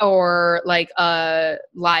 like, or like a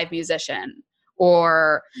live musician?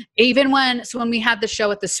 Or even when we had the show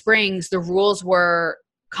at the Springs, the rules were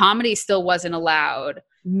comedy still wasn't allowed.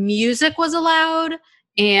 Music was allowed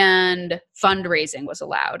and fundraising was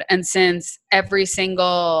allowed. And since every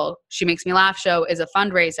single She Makes Me Laugh show is a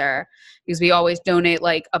fundraiser, because we always donate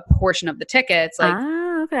like a portion of the tickets, like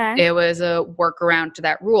it was a workaround to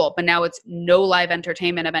that rule. But now it's no live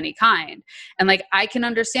entertainment of any kind. And like, I can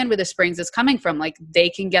understand where the Springs is coming from. Like, they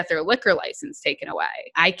can get their liquor license taken away.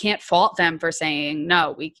 I can't fault them for saying,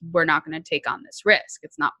 no, we're not going to take on this risk.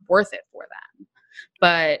 It's not worth it for them.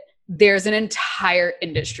 But there's an entire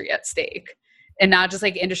industry at stake. And not just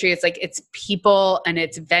like industry, it's like, it's people and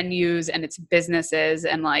it's venues and it's businesses,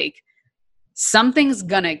 and like, something's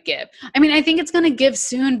gonna give. I mean, I think it's gonna give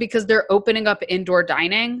soon because they're opening up indoor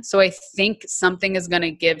dining. So I think something is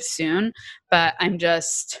gonna give soon, but I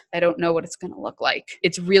don't know what it's gonna look like.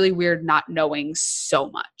 It's really weird not knowing so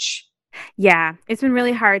much. Yeah, it's been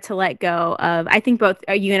really hard to let go of. I think both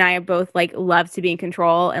you and I both like love to be in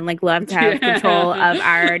control and like love to have control of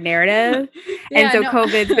our narrative. And so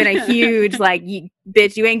COVID's been a huge like,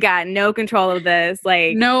 bitch, you ain't got no control of this.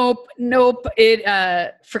 Like, nope.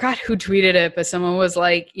 It forgot who tweeted it, but someone was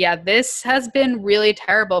like, yeah, this has been really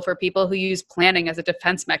terrible for people who use planning as a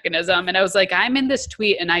defense mechanism. And I was like, I'm in this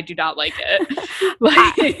tweet and I do not like it.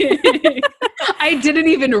 Like, I didn't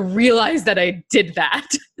even realize that I did that.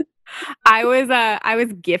 I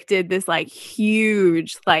was gifted this like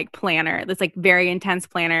huge like planner, this like very intense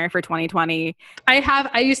planner for 2020.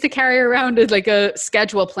 I used to carry around like a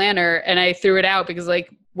schedule planner, and I threw it out because like,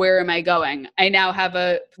 where am I going? I now have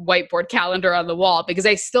a whiteboard calendar on the wall because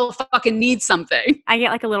I still fucking need something. I get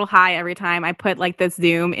like a little high every time I put like this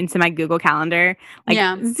Zoom into my Google Calendar,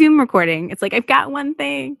 like Zoom recording. It's like, I've got one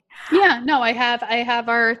thing. Yeah, no, I have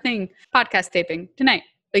our thing, podcast taping tonight.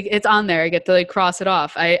 Like, it's on there. I get to like cross it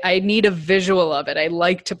off. I need a visual of it. I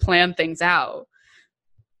like to plan things out.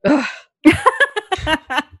 Like,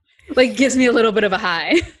 gives me a little bit of a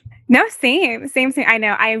high. No, same. I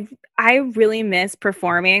know. I really miss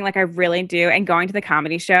performing. Like, I really do. And going to the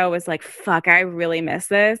comedy show was like, fuck, I really miss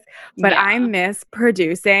this. But I miss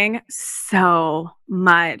producing so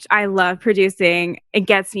much. I love producing. It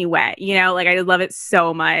gets me wet, you know? Like, I love it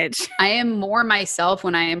so much. I am more myself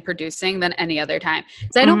when I am producing than any other time.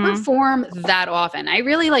 So I don't perform that often. I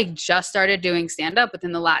really like just started doing stand-up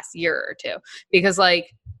within the last year or two. Because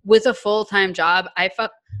like, with a full-time job,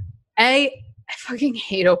 I fucking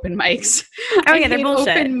hate open mics. Oh yeah, they're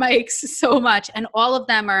bullshit. Open mics so much, and all of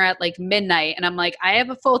them are at like midnight. And I'm like, I have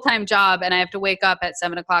a full-time job, and I have to wake up at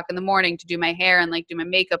 7:00 in the morning to do my hair and like do my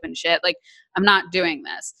makeup and shit. Like, I'm not doing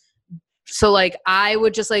this. So like, I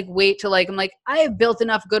would just like wait till like, I'm like, I have built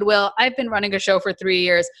enough goodwill. I've been running a show for 3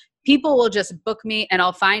 years. People will just book me, and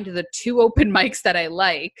I'll find the 2 open mics that I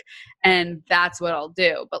like, and that's what I'll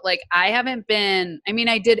do. But like, I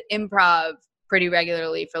did improv pretty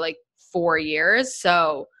regularly for like 4 years.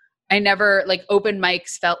 So I never like, open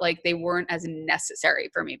mics felt like they weren't as necessary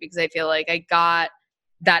for me because I feel like I got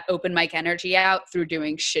that open mic energy out through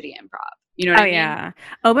doing shitty improv. You know what I mean? Yeah.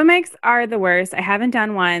 Open mics are the worst. I haven't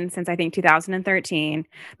done one since I think 2013.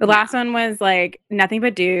 The last one was like nothing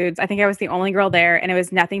but dudes. I think I was the only girl there, and it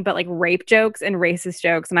was nothing but like rape jokes and racist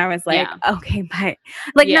jokes. And I was like, okay, but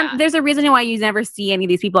like, there's a reason why you never see any of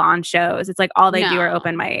these people on shows. It's like all they do are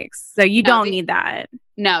open mics. So you don't need that.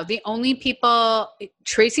 No, the only people,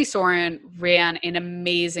 Tracy Soren ran an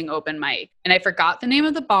amazing open mic, and I forgot the name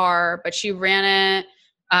of the bar, but she ran it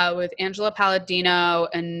with Angela Palladino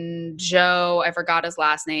and Joe, I forgot his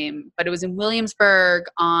last name, but it was in Williamsburg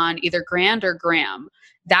on either Grand or Graham.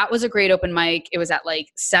 That was a great open mic. It was at like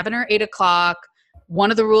 7 or 8 o'clock.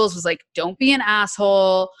 One of the rules was like, don't be an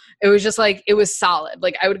asshole. It was just like, it was solid.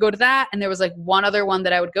 Like, I would go to that, and there was like one other one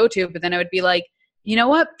that I would go to, but then I would be like, you know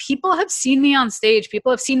what? People have seen me on stage.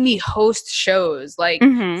 People have seen me host shows. Like,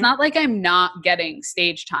 it's not like I'm not getting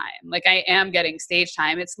stage time. Like, I am getting stage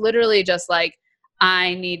time. It's literally just like,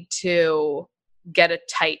 I need to get a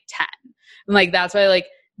tight 10. And like, that's why like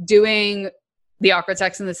doing the Awkward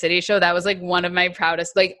Sex in the City show, that was like one of my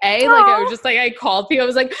proudest, like I was just like, I called people. I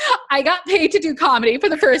was like, I got paid to do comedy for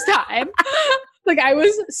the first time. Like, I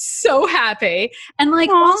was so happy. And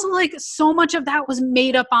like, also like, so much of that was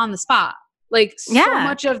made up on the spot. Like, so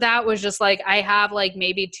much of that was just like, I have like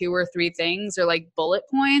maybe 2 or 3 things or like bullet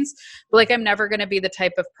points, but like, I'm never going to be the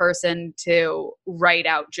type of person to write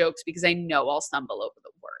out jokes because I know I'll stumble over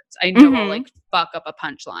the words. I know I'll like fuck up a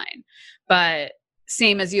punchline. But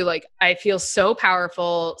same as you, like, I feel so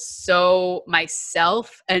powerful, so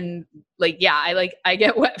myself, and like, I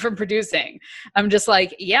get wet from producing. I'm just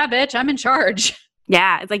like, yeah, bitch, I'm in charge.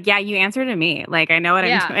 Yeah. It's like, yeah, you answer to me. Like, I know what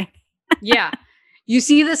I'm doing. Yeah. You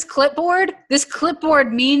see this clipboard? This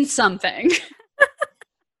clipboard means something.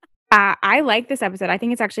 I like this episode. I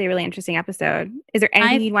think it's actually a really interesting episode. Is there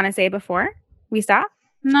anything you'd want to say before we stop?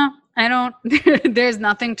 No, I don't. There's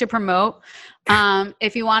nothing to promote.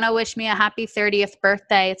 If you want to wish me a happy 30th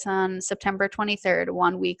birthday, it's on September 23rd,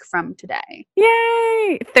 1 week from today.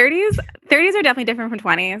 Yay! 30s are definitely different from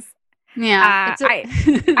 20s. Yeah.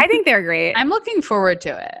 I think they're great. I'm looking forward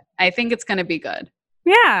to it. I think it's going to be good.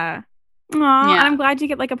 Yeah. Aw, and I'm glad you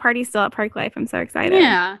get like a party still at Park Life. I'm so excited.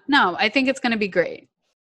 Yeah. No, I think it's going to be great.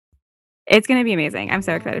 It's going to be amazing. I'm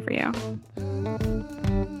so excited for you.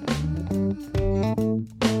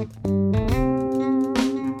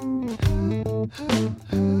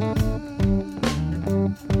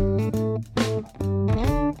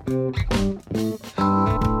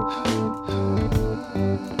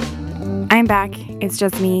 I'm back. It's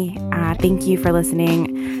just me. Thank you for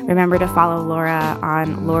listening. Remember to follow Laura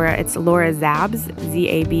on it's Laura Zabs,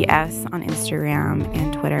 Z-A-B-S, on Instagram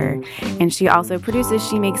and Twitter. And she also produces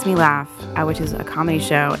She Makes Me Laugh, which is a comedy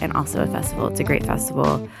show and also a festival. It's a great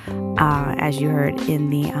festival, as you heard in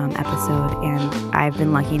the episode. And I've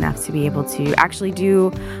been lucky enough to be able to actually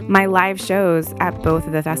do my live shows at both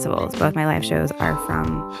of the festivals. Both my live shows are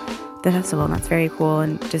from the festival, and that's very cool,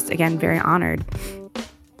 and just, again, very honored.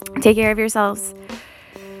 Take care of yourselves.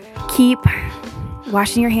 Keep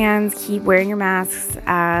washing your hands, keep wearing your masks.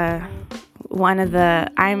 I'm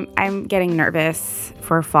getting nervous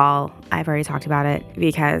for fall. I've already talked about it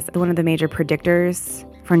because one of the major predictors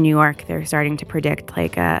for New York, they're starting to predict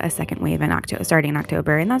like a second wave in October, starting in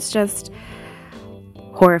October, and that's just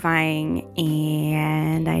horrifying.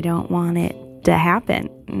 And I don't want it to happen,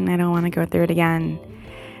 and I don't want to go through it again.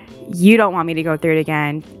 You don't want me to go through it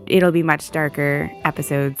again. It'll be much darker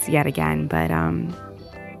episodes yet again, but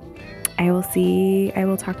I will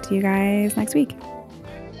talk to you guys next week.